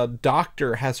the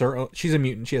doctor has her own. She's a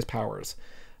mutant. She has powers.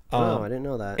 I didn't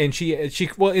know that. And she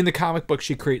in the comic book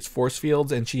she creates force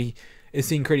fields and she is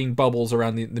seen creating bubbles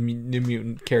around the New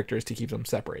Mutant characters to keep them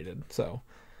separated. So.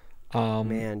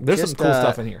 Man, there's some cool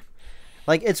stuff in here.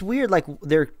 Like it's weird. Like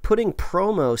they're putting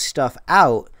promo stuff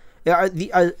out. Are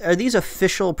these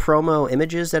official promo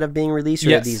images that are being released,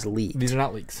 or are these leaks? These are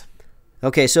not leaks.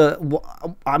 Okay, so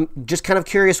I'm just kind of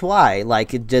curious why. Like,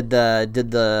 did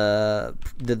the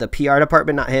PR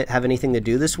department not have anything to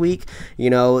do this week? You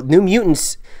know, New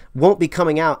Mutants won't be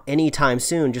coming out anytime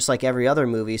soon, just like every other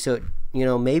movie. So, you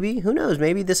know, maybe, who knows?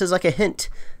 Maybe this is like a hint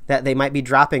that they might be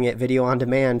dropping it video on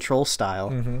demand, troll style.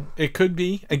 Mm-hmm. It could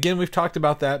be. Again, we've talked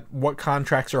about that. What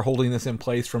contracts are holding this in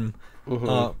place from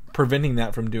preventing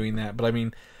that from doing that? But I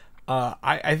mean,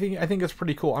 I think it's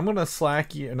pretty cool. I'm gonna not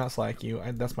slack you.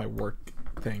 That's my work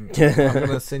thing. I'm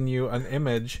gonna send you an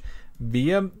image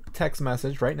via text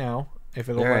message right now. If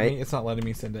it'll let me, it's not letting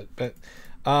me send it, but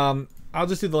I'll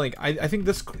just do the link. I think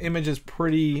this image is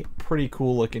pretty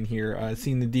cool looking here.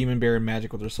 Seeing the demon bear and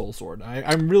Magic with her soul sword.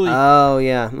 I'm really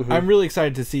I'm really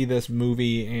excited to see this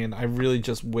movie, and I really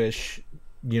just wish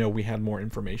we had more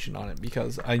information on it,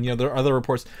 because there are other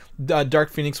reports.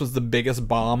 Dark Phoenix was the biggest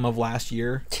bomb of last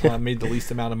year, made the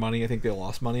least amount of money. I think they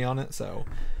lost money on it. So,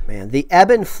 man, the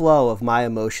ebb and flow of my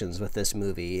emotions with this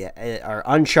movie are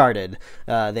uncharted.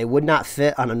 They would not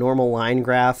fit on a normal line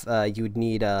graph. You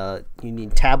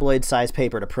need tabloid size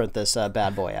paper to print this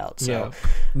bad boy out. So,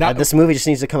 this movie just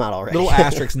needs to come out already. Little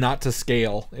asterisks, not to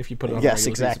scale, if you put it on a regular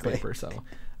exactly. piece of paper.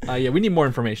 So, we need more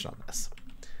information on this.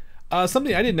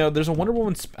 Something I didn't know, there's a Wonder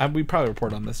Woman, we probably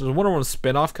reported on this, there's a Wonder Woman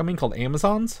spinoff coming called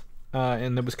Amazons,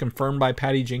 and it was confirmed by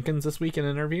Patty Jenkins this week in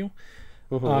an interview.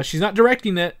 She's not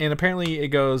directing it, and apparently it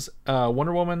goes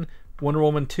Wonder Woman, Wonder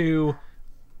Woman 2,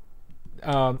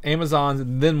 Amazons,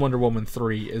 and then Wonder Woman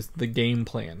 3 is the game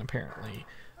plan, apparently.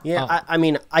 Yeah, I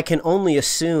mean, I can only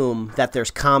assume that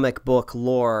there's comic book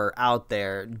lore out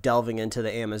there delving into the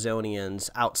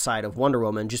Amazonians outside of Wonder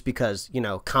Woman, just because,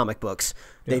 comic books,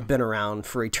 they've been around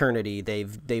for eternity.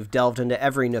 They've delved into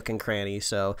every nook and cranny.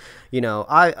 So,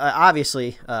 I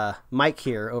obviously, Mike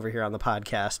over here on the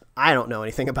podcast, I don't know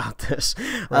anything about this.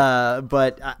 Right.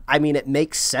 But, I mean, it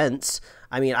makes sense.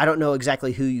 I mean, I don't know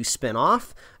exactly who you spin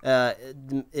off.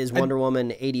 Is Wonder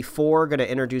Woman 84 going to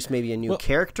introduce maybe a new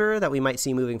character that we might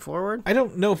see moving forward? I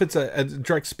don't know if it's a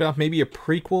direct spin-off, maybe a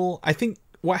prequel. I think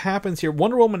what happens here,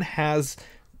 Wonder Woman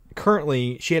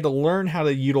she had to learn how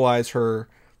to utilize her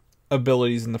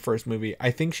abilities in the first movie.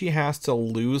 I think she has to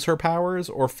lose her powers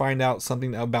or find out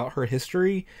something about her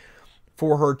history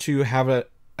for her to have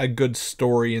a good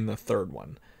story in the third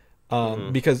one.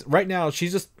 Because right now,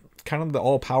 she's just kind of the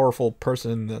all-powerful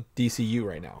person in the DCU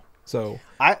right now. So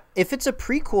if it's a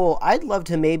prequel, I'd love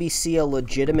to maybe see a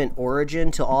legitimate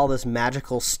origin to all this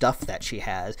magical stuff that she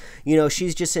has.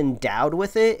 She's just endowed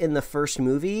with it in the first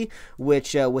movie,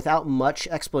 which without much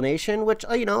explanation, which,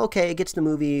 okay, it gets the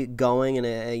movie going,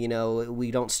 and, we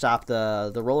don't stop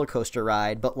the roller coaster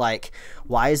ride. But,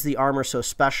 why is the armor so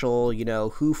special?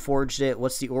 Who forged it?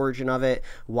 What's the origin of it?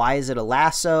 Why is it a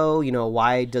lasso?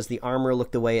 Why does the armor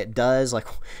look the way it does?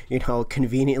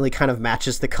 Conveniently kind of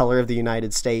matches the color of the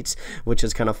United States, which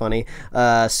is kind of funny.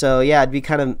 It'd be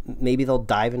kind of, maybe they'll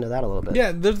dive into that a little bit.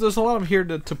 Yeah, there's a lot of here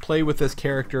to play with this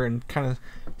character and kind of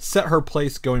set her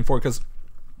place going forward, because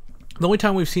the only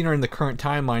time we've seen her in the current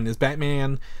timeline is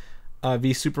Batman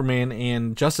v Superman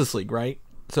and Justice League, right?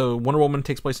 So Wonder Woman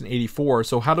takes place in 84.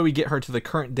 So how do we get her to the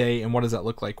current day, and what does that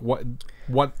look like?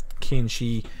 What can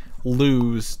she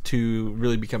lose to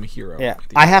really become a hero? Yeah,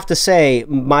 I have to say,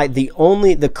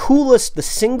 the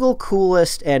single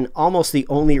coolest and almost the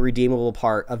only redeemable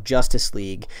part of Justice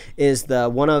League is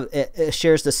it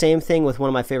shares the same thing with one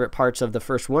of my favorite parts of the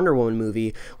first Wonder Woman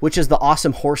movie, which is the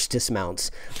awesome horse dismounts.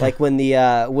 Like when the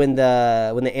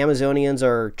Amazonians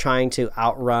are trying to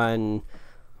outrun,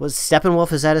 was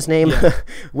Steppenwolf, is that his name? Yeah.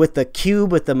 With the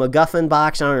cube, with the MacGuffin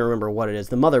box. I don't even remember what it is.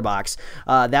 The mother box.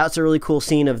 That's a really cool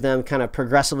scene of them kind of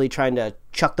progressively trying to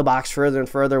chuck the box further and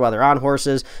further while they're on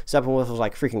horses. Steppenwolf was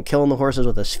freaking killing the horses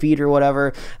with his feet or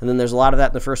whatever. And then there's a lot of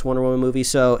that in the first Wonder Woman movie.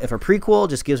 So if a prequel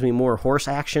just gives me more horse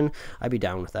action, I'd be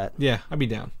down with that. Yeah, I'd be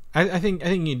down. I think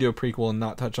you do a prequel and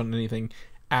not touch on anything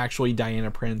actually Diana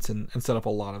Prince and set up a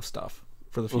lot of stuff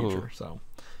for the future. So,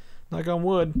 knock on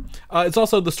wood. It's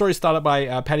also, the story's thought up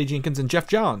by Patty Jenkins and Jeff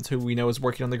Johns, who we know is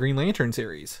working on the Green Lantern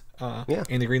series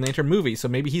and the Green Lantern movie. So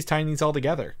maybe he's tying these all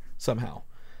together somehow.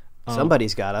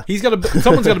 Somebody's gotta.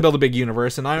 Someone's gotta build a big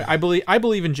universe, and I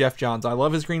believe in Jeff Johns. I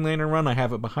love his Green Lantern run. I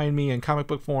have it behind me in comic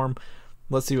book form.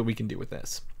 Let's see what we can do with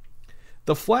this.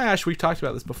 The Flash, we've talked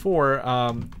about this before.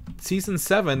 Season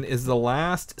 7 is the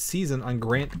last season on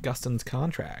Grant Gustin's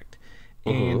contract.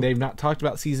 And they've not talked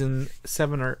about season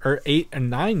 7 or 8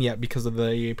 and 9 yet because of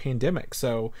the pandemic.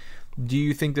 So do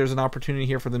you think there's an opportunity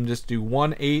here for them to just do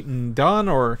 1, 8 and done,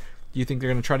 or do you think they're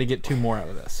going to try to get 2 more out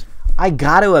of this? I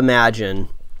got to imagine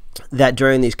that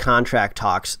during these contract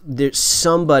talks,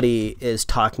 somebody is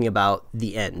talking about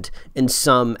the end in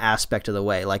some aspect of the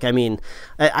way. I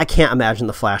can't imagine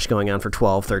The Flash going on for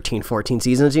 12, 13, 14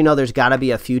 seasons. There's got to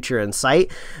be a future in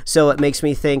sight. So it makes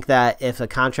me think that if a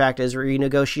contract is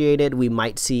renegotiated, we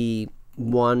might see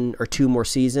 1 or 2 more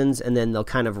seasons, and then they'll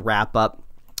kind of wrap up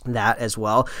that as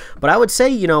well. But I would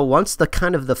say, once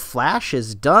the Flash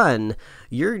is done,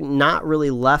 you're not really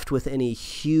left with any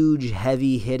huge,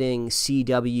 heavy-hitting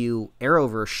CW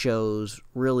Arrowverse shows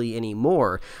really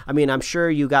anymore. I mean, I'm sure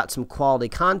you got some quality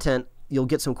content. You'll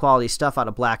get some quality stuff out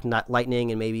of Black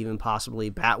Lightning and maybe even possibly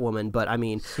Batwoman. But, I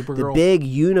mean, Supergirl. The big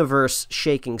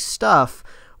universe-shaking stuff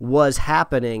was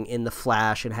happening in the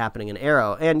Flash and happening in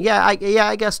Arrow. And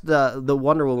I guess the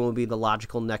Wonder Woman would be the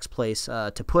logical next place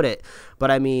to put it. But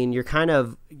I mean, you're kind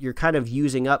of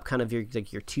using up kind of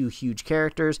your two huge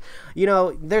characters. You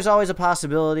know, there's always a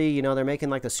possibility. You know, they're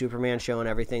making like the Superman show and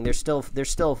everything. There's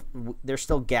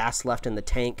still gas left in the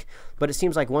tank. But it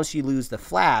seems like once you lose the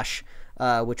Flash,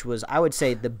 which was, I would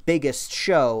say, the biggest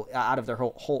show out of their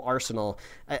whole arsenal,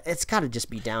 it's got to just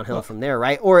be downhill from there,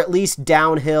 right? Or at least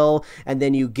downhill, and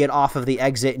then you get off of the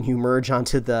exit and you merge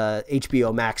onto the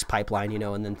HBO Max pipeline, you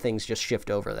know, and then things just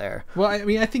shift over there. Well, I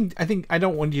mean, I think I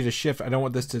don't want you to shift. I don't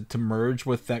want this to merge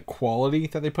with that quality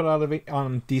that they put out of it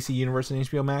on DC Universe and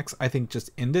HBO Max. I think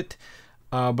just end it.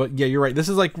 But yeah, you're right. This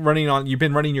is like you've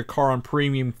been running your car on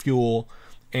premium fuel,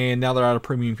 and now they're out of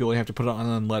premium fuel. You have to put it on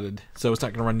unleaded, so it's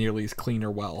not going to run nearly as clean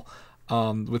or well.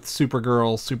 With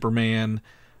Supergirl, Superman,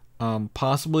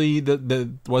 possibly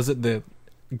the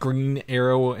Green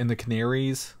Arrow and the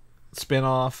Canaries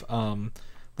spinoff,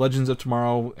 Legends of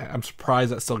Tomorrow. I'm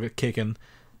surprised that's still kicking,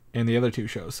 and the other two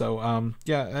shows. So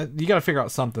you got to figure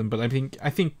out something. But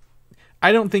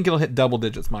I don't think it'll hit double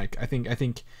digits, Mike. I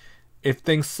think if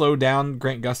things slow down,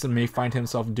 Grant Gustin may find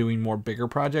himself doing more bigger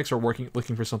projects or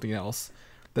looking for something else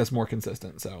that's more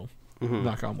consistent. So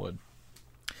knock on wood.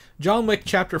 John Wick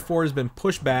Chapter 4 has been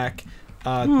pushed back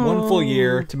 1 full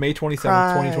year to May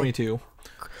 27th, 2022.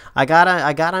 I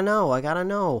gotta know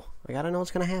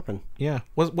what's gonna happen. Yeah.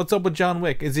 What's up with John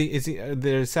Wick? Is he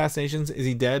the assassinations? Is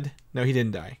he dead? No, he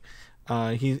didn't die.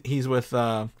 He's with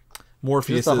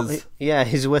Morpheus's.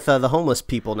 He's with the homeless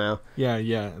people now. Yeah,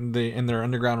 and their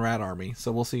underground rat army.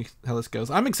 So we'll see how this goes.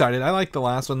 I'm excited. I like the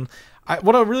last one.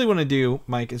 What I really want to do,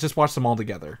 Mike, is just watch them all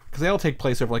together, because they all take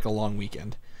place over like a long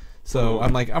weekend. So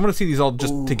I'm going to see these all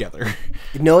just together.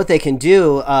 You know what they can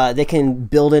do? They can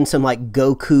build in some like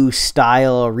Goku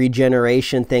style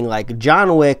regeneration thing. Like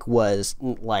John Wick was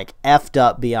like effed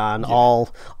up beyond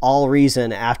all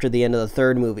reason after the end of the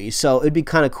third movie. So it'd be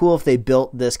kind of cool if they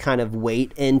built this kind of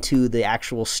weight into the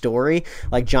actual story.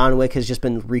 Like John Wick has just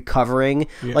been recovering.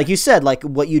 Yeah. Like you said, like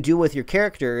what you do with your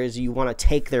character is you want to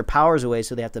take their powers away,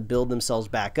 so they have to build themselves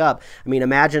back up. I mean,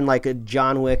 imagine like a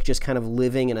John Wick just kind of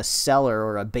living in a cellar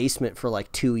or a basement for like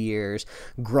 2 years,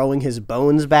 growing his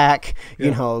bones back,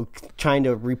 you know, trying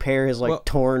to repair his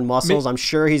torn muscles. I'm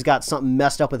sure he's got something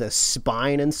messed up with his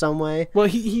spine in some way. Well,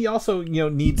 he also,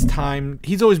 needs time.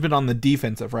 He's always been on the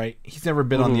defensive, right? He's never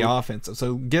been on the offensive.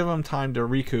 So give him time to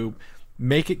recoup,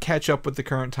 make it catch up with the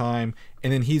current time,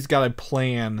 and then he's got a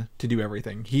plan to do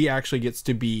everything. He actually gets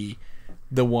to be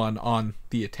the one on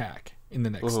the attack in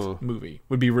the next movie.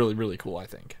 Would be really, really cool, I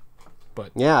think.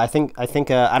 But yeah, I think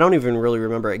I don't even really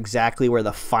remember exactly where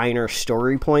the finer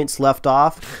story points left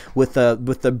off with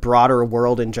the broader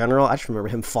world in general. I just remember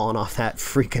him falling off that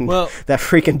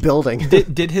freaking building.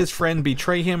 Did his friend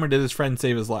betray him, or did his friend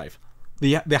save his life?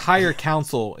 The higher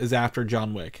council is after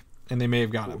John Wick, and they may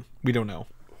have got him. We don't know.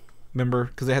 Remember,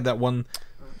 because they had that one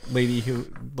lady who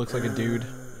looks like a dude.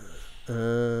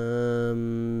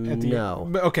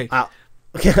 No. Okay.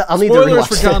 I'll need to Spoilers rewatch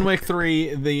for John Wick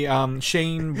 3. The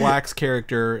Shane Black's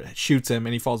character shoots him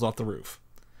and he falls off the roof.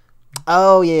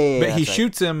 Oh yeah. But he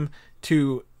shoots him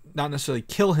to not necessarily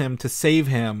kill him, to save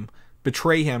him,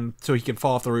 betray him, so he can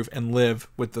fall off the roof and live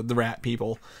with the rat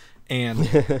people. And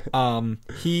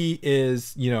he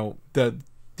is, the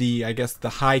I guess the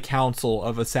high council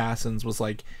of assassins was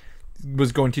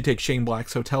going to take Shane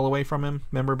Black's hotel away from him.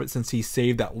 Remember, but since he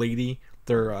saved that lady,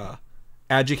 their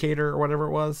educator or whatever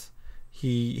it was.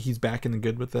 He's back in the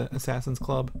good with the Assassin's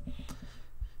Club.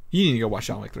 You need to go watch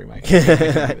John Wick 3, Mike.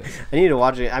 I need to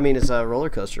watch it. I mean, it's a roller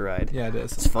coaster ride. Yeah, it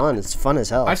is. It's fun. It's fun as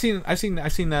hell. I've seen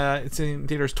it's in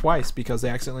theaters twice because they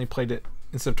accidentally played it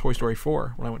instead of Toy Story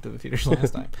 4 when I went to the theaters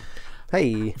last time.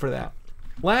 Hey, for that.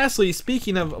 Lastly,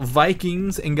 speaking of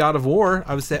Vikings and God of War,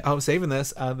 I was saving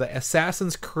this, the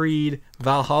Assassin's Creed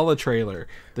Valhalla trailer.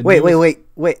 Wait.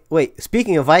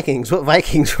 Speaking of Vikings, what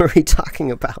Vikings were we talking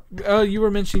about? You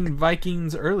were mentioning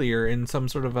Vikings earlier in some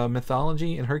sort of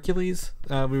mythology in Hercules.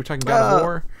 We were talking God of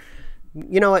War.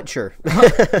 You know what? Sure.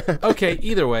 Okay,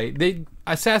 either way.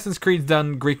 Assassin's Creed's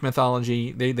done Greek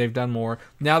mythology. They've done more.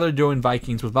 Now they're doing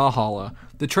Vikings with Valhalla.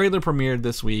 The trailer premiered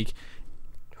this week.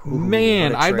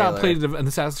 Man, I've not played an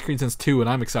Assassin's Creed since 2, and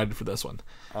I'm excited for this one.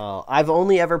 I've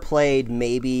only ever played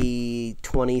maybe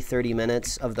 20-30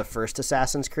 minutes of the first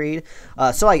Assassin's Creed,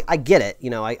 so I get it.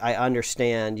 I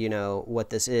understand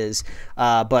what this is,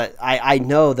 but I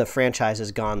know the franchise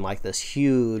has gone like this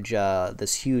huge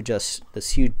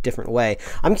different way.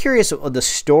 I'm curious of the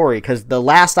story, because the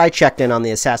last I checked in on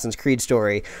the Assassin's Creed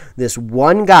story, this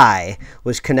one guy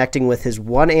was connecting with his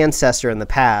one ancestor in the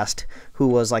past, who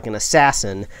was like an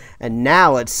assassin, and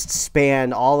now it's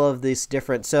spanned all of these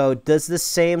different. So does this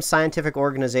same scientific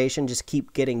organization just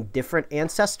keep getting different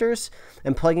ancestors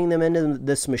and plugging them into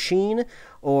this machine,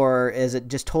 or is it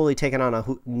just totally taken on a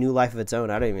new life of its own?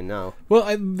 I don't even know.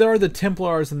 Well, there are the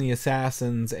Templars and the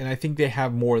Assassins, and I think they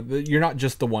have more. You're not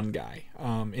just the one guy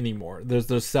anymore.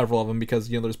 There's several of them, because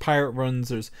there's pirate runs.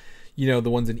 There's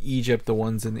the ones in Egypt, the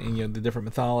ones in the different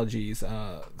mythologies.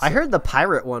 I heard the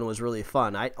pirate one was really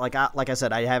fun. Like I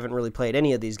said, I haven't really played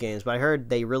any of these games, but I heard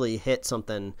they really hit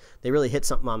something. They really hit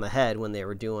something on the head when they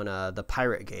were doing the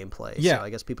pirate gameplay. Yeah. So I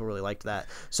guess people really liked that.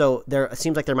 So it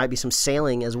seems like there might be some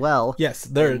sailing as well. Yes,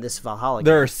 in this Valhalla game.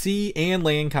 There are sea and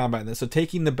land combat in this, so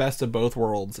taking the best of both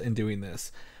worlds and doing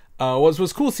this.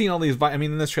 Was cool seeing all these.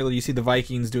 In this trailer, you see the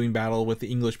Vikings doing battle with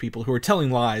the English people who are telling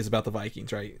lies about the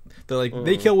Vikings, right? They're like,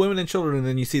 they kill women and children, and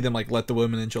then you see them like let the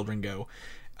women and children go.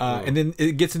 And then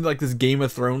it gets into like this Game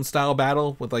of Thrones style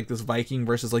battle with like this Viking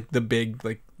versus like the big,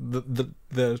 like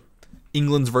the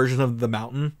England's version of the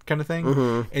Mountain kind of thing.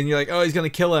 And you're like, oh, he's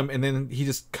gonna kill him, and then he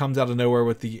just comes out of nowhere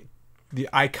with the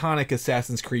iconic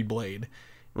Assassin's Creed blade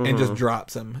and just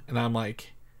drops him, and I'm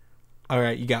like, all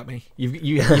right, you got me.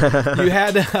 You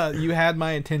had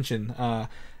my attention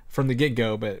from the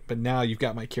get-go, but now you've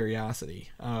got my curiosity.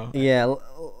 Yeah,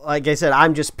 like I said,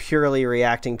 I'm just purely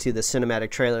reacting to the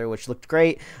cinematic trailer, which looked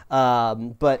great.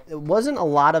 But it wasn't a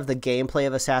lot of the gameplay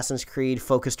of Assassin's Creed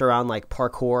focused around like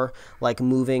parkour, like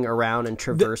moving around and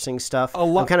traversing stuff.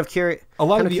 I'm kind of curious. A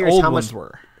lot of the old ones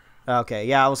were. Okay,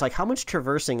 yeah, I was like, how much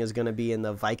traversing is going to be in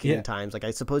the Viking times? Like,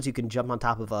 I suppose you can jump on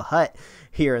top of a hut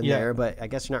here and there, but I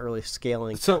guess you're not really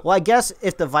scaling. Well, I guess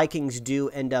if the Vikings do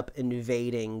end up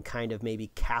invading kind of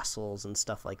maybe castles and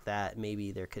stuff like that,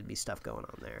 maybe there could be stuff going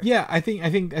on there. Yeah, I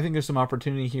think there's some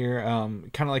opportunity here,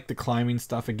 kind of like the climbing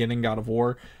stuff again in God of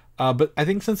War. But I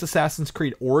think since Assassin's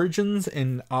Creed Origins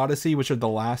and Odyssey, which are the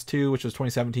last two, which was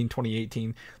 2017,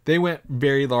 2018, they went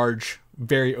very large,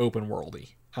 very open worldy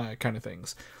kind of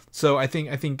things. So I think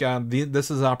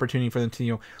this is an opportunity for them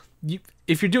to,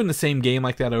 if you're doing the same game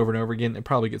like that over and over again, it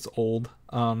probably gets old,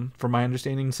 from my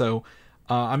understanding. So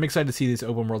I'm excited to see these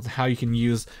open worlds and how you can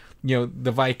use,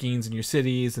 the Vikings and your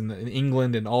cities and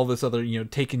England and all this other,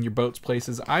 taking your boats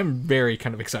places. I'm very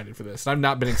kind of excited for this. I've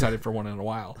not been excited for one in a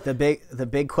while. The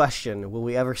big question, will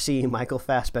we ever see Michael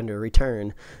Fassbender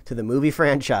return to the movie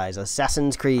franchise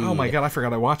Assassin's Creed? Oh my God, I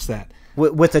forgot I watched that.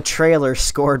 With a trailer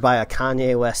scored by a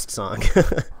Kanye West song.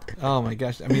 Oh my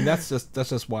gosh! I mean, that's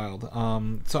just wild.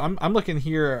 So I'm looking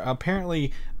here.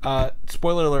 Apparently,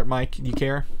 spoiler alert, Mike. Do you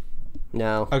care?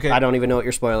 No. Okay. I don't even know what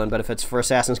you're spoiling, but if it's for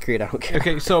Assassin's Creed, I don't care.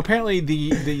 Okay. So apparently,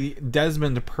 the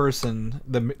Desmond person,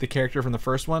 the character from the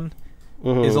first one,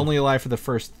 is only alive for the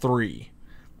first 3,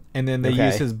 and then they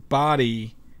use his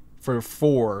body for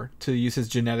 4 to use his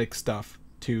genetic stuff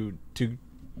to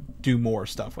do more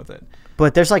stuff with it.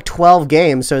 But there's like 12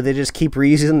 games, so they just keep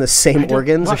reusing the same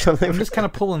organs or something. I'm just kind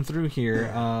of pulling through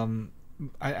here.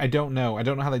 I don't know. I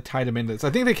don't know how they tied them into this. I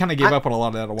think they kind of gave up on a lot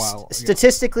of that a while ago.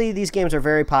 Statistically, these games are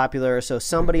very popular, so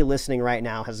somebody listening right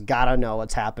now has got to know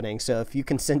what's happening. So if you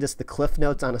can send us the cliff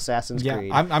notes on Assassin's Creed.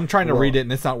 Yeah, I'm trying to read it,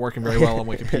 and it's not working very well on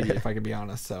Wikipedia, if I can be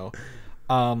honest. So,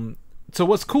 so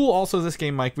what's cool also is this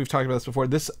game, Mike, we've talked about this before.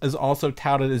 This is also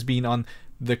touted as being on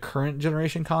the current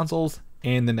generation consoles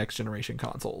and the next generation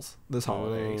consoles this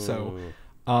holiday. So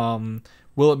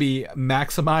will it be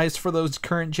maximized for those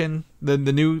current gen, the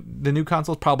new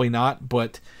consoles? Probably not,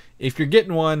 but if you're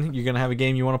getting one, you're gonna have a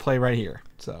game you want to play right here.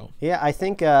 So yeah, I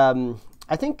think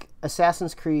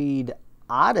Assassin's Creed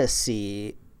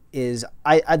Odyssey is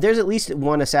there's at least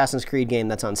one Assassin's Creed game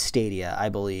that's on Stadia, I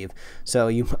believe. So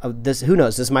who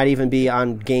knows? This might even be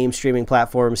on game streaming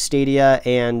platforms, Stadia,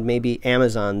 and maybe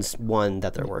Amazon's one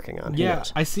that they're working on. Yeah,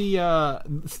 I see.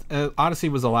 Odyssey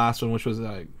was the last one, which was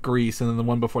Greece, and then the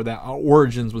one before that,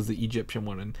 Origins, was the Egyptian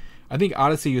one. And I think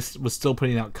Odyssey was still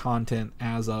putting out content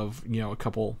as of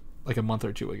a month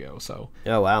or 2 ago. So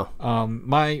oh wow,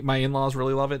 my in-laws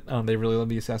really love it. They really love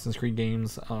the Assassin's Creed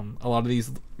games. A lot of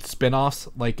these spin-offs,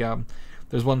 like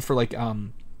there's one for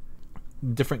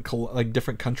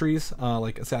different countries,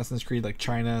 like Assassin's Creed, like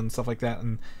China and stuff like that,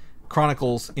 and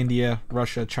Chronicles, India,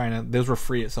 Russia, China. Those were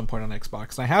free at some point on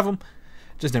Xbox, and I have them,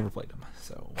 just never played them.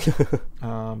 So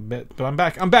but I'm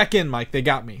back in, Mike. They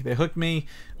got me. They hooked me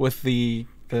with the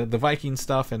Viking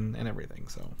stuff and everything.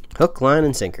 So hook, line,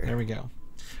 and sinker. There we go.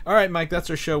 All right, Mike, that's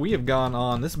our show. We have gone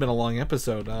on. This has been a long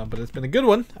episode, but it's been a good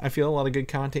one. I feel a lot of good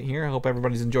content here. I hope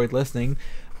everybody's enjoyed listening.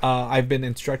 I've been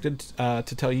instructed to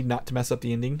tell you not to mess up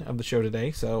the ending of the show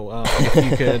today. So if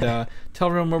you could tell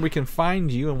everyone where we can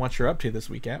find you and what you're up to this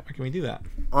week at, where can we do that?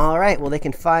 All right. Well, they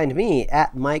can find me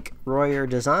at Mike Royer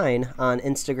Design on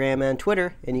Instagram and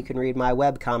Twitter, and you can read my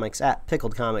webcomics at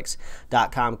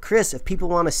pickledcomics.com. Chris, if people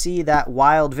want to see that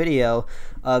wild video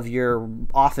of your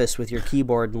office with your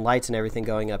keyboard and lights and everything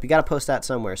going up, you got to post that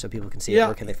somewhere so people can see it.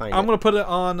 Where can they find it? I'm going to put it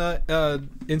on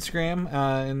Instagram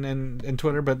and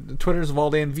Twitter, but Twitter's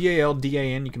Valdan,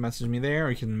 VALDAN. You can message me there, or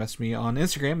you can message me on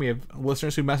Instagram. We have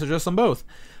listeners who message us on both.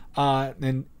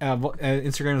 And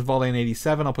Instagram is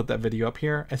Valdan87. I'll put that video up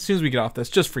here as soon as we get off this,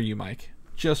 just for you, Mike.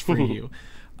 Just for you.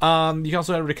 You can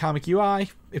also head over to Comic UI.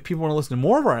 If people want to listen to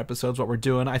more of our episodes, what we're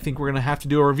doing, I think we're going to have to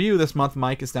do a review this month,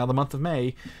 Mike. It's now the month of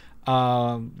May.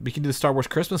 We can do the Star Wars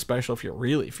Christmas special if you're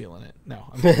really feeling it.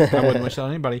 No, I wouldn't wish that on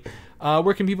anybody.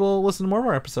 Where can people listen to more of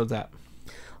our episodes at?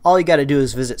 All you got to do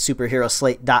is visit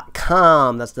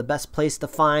superheroslate.com. That's the best place to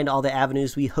find all the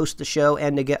avenues we host the show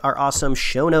and to get our awesome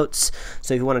show notes.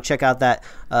 So if you want to check out that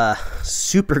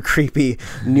super creepy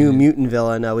new mutant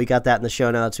villain, we got that in the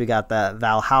show notes. We got the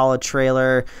Valhalla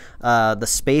trailer, the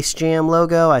Space Jam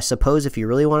logo. I suppose if you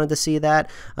really wanted to see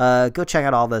that, go check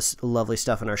out all this lovely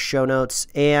stuff in our show notes.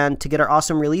 And to get our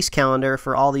awesome release calendar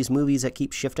for all these movies that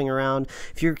keep shifting around,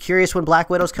 if you're curious when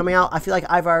Black Widow's coming out, I feel like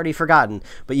I've already forgotten,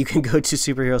 but you can go to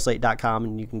superheroslate.com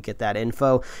and you can get that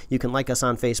info. You can like us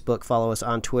on Facebook, follow us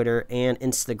on Twitter and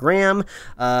Instagram.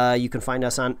 You can find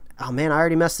us on, oh man, I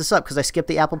already messed this up because I skipped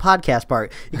the Apple Podcast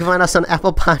part. You can find us on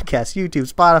Apple Podcasts,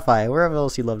 YouTube, Spotify, wherever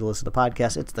else you love to listen to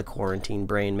podcasts. It's the quarantine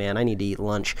brain, man. I need to eat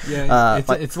lunch. Yeah,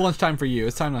 it's lunchtime for you.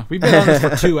 It's time to. We've been on this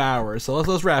for 2 hours, so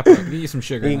let's wrap up. Get you some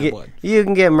sugar in that blood. You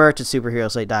can get merch at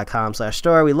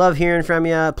superheroslate.com/store. We love hearing from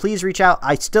you. Please reach out.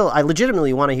 I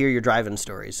legitimately want to hear your drive-in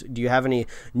stories. Do you have any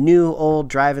new, old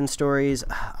drive-in stories?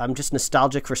 I'm just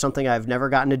nostalgic for something I've never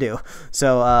gotten to do.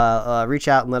 So reach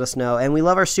out and let us know. And we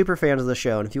love our super fans of the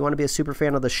show. And if you want to be a super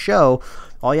fan of the show,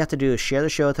 all you have to do is share the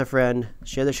show with a friend,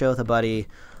 share the show with a buddy,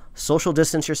 social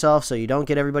distance yourself so you don't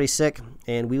get everybody sick,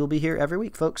 and we will be here every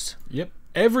week, folks. Yep,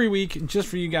 every week, just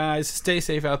for you guys. Stay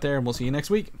safe out there, and we'll see you next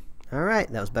week. All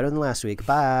right, that was better than last week.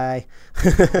 Bye.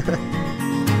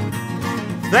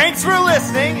 Thanks for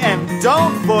listening, and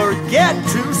don't forget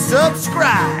to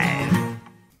subscribe.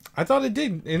 I thought it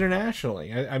did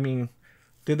internationally. I mean,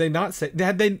 did they not say?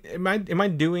 Am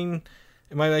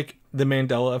I like the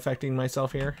Mandela affecting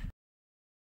myself here?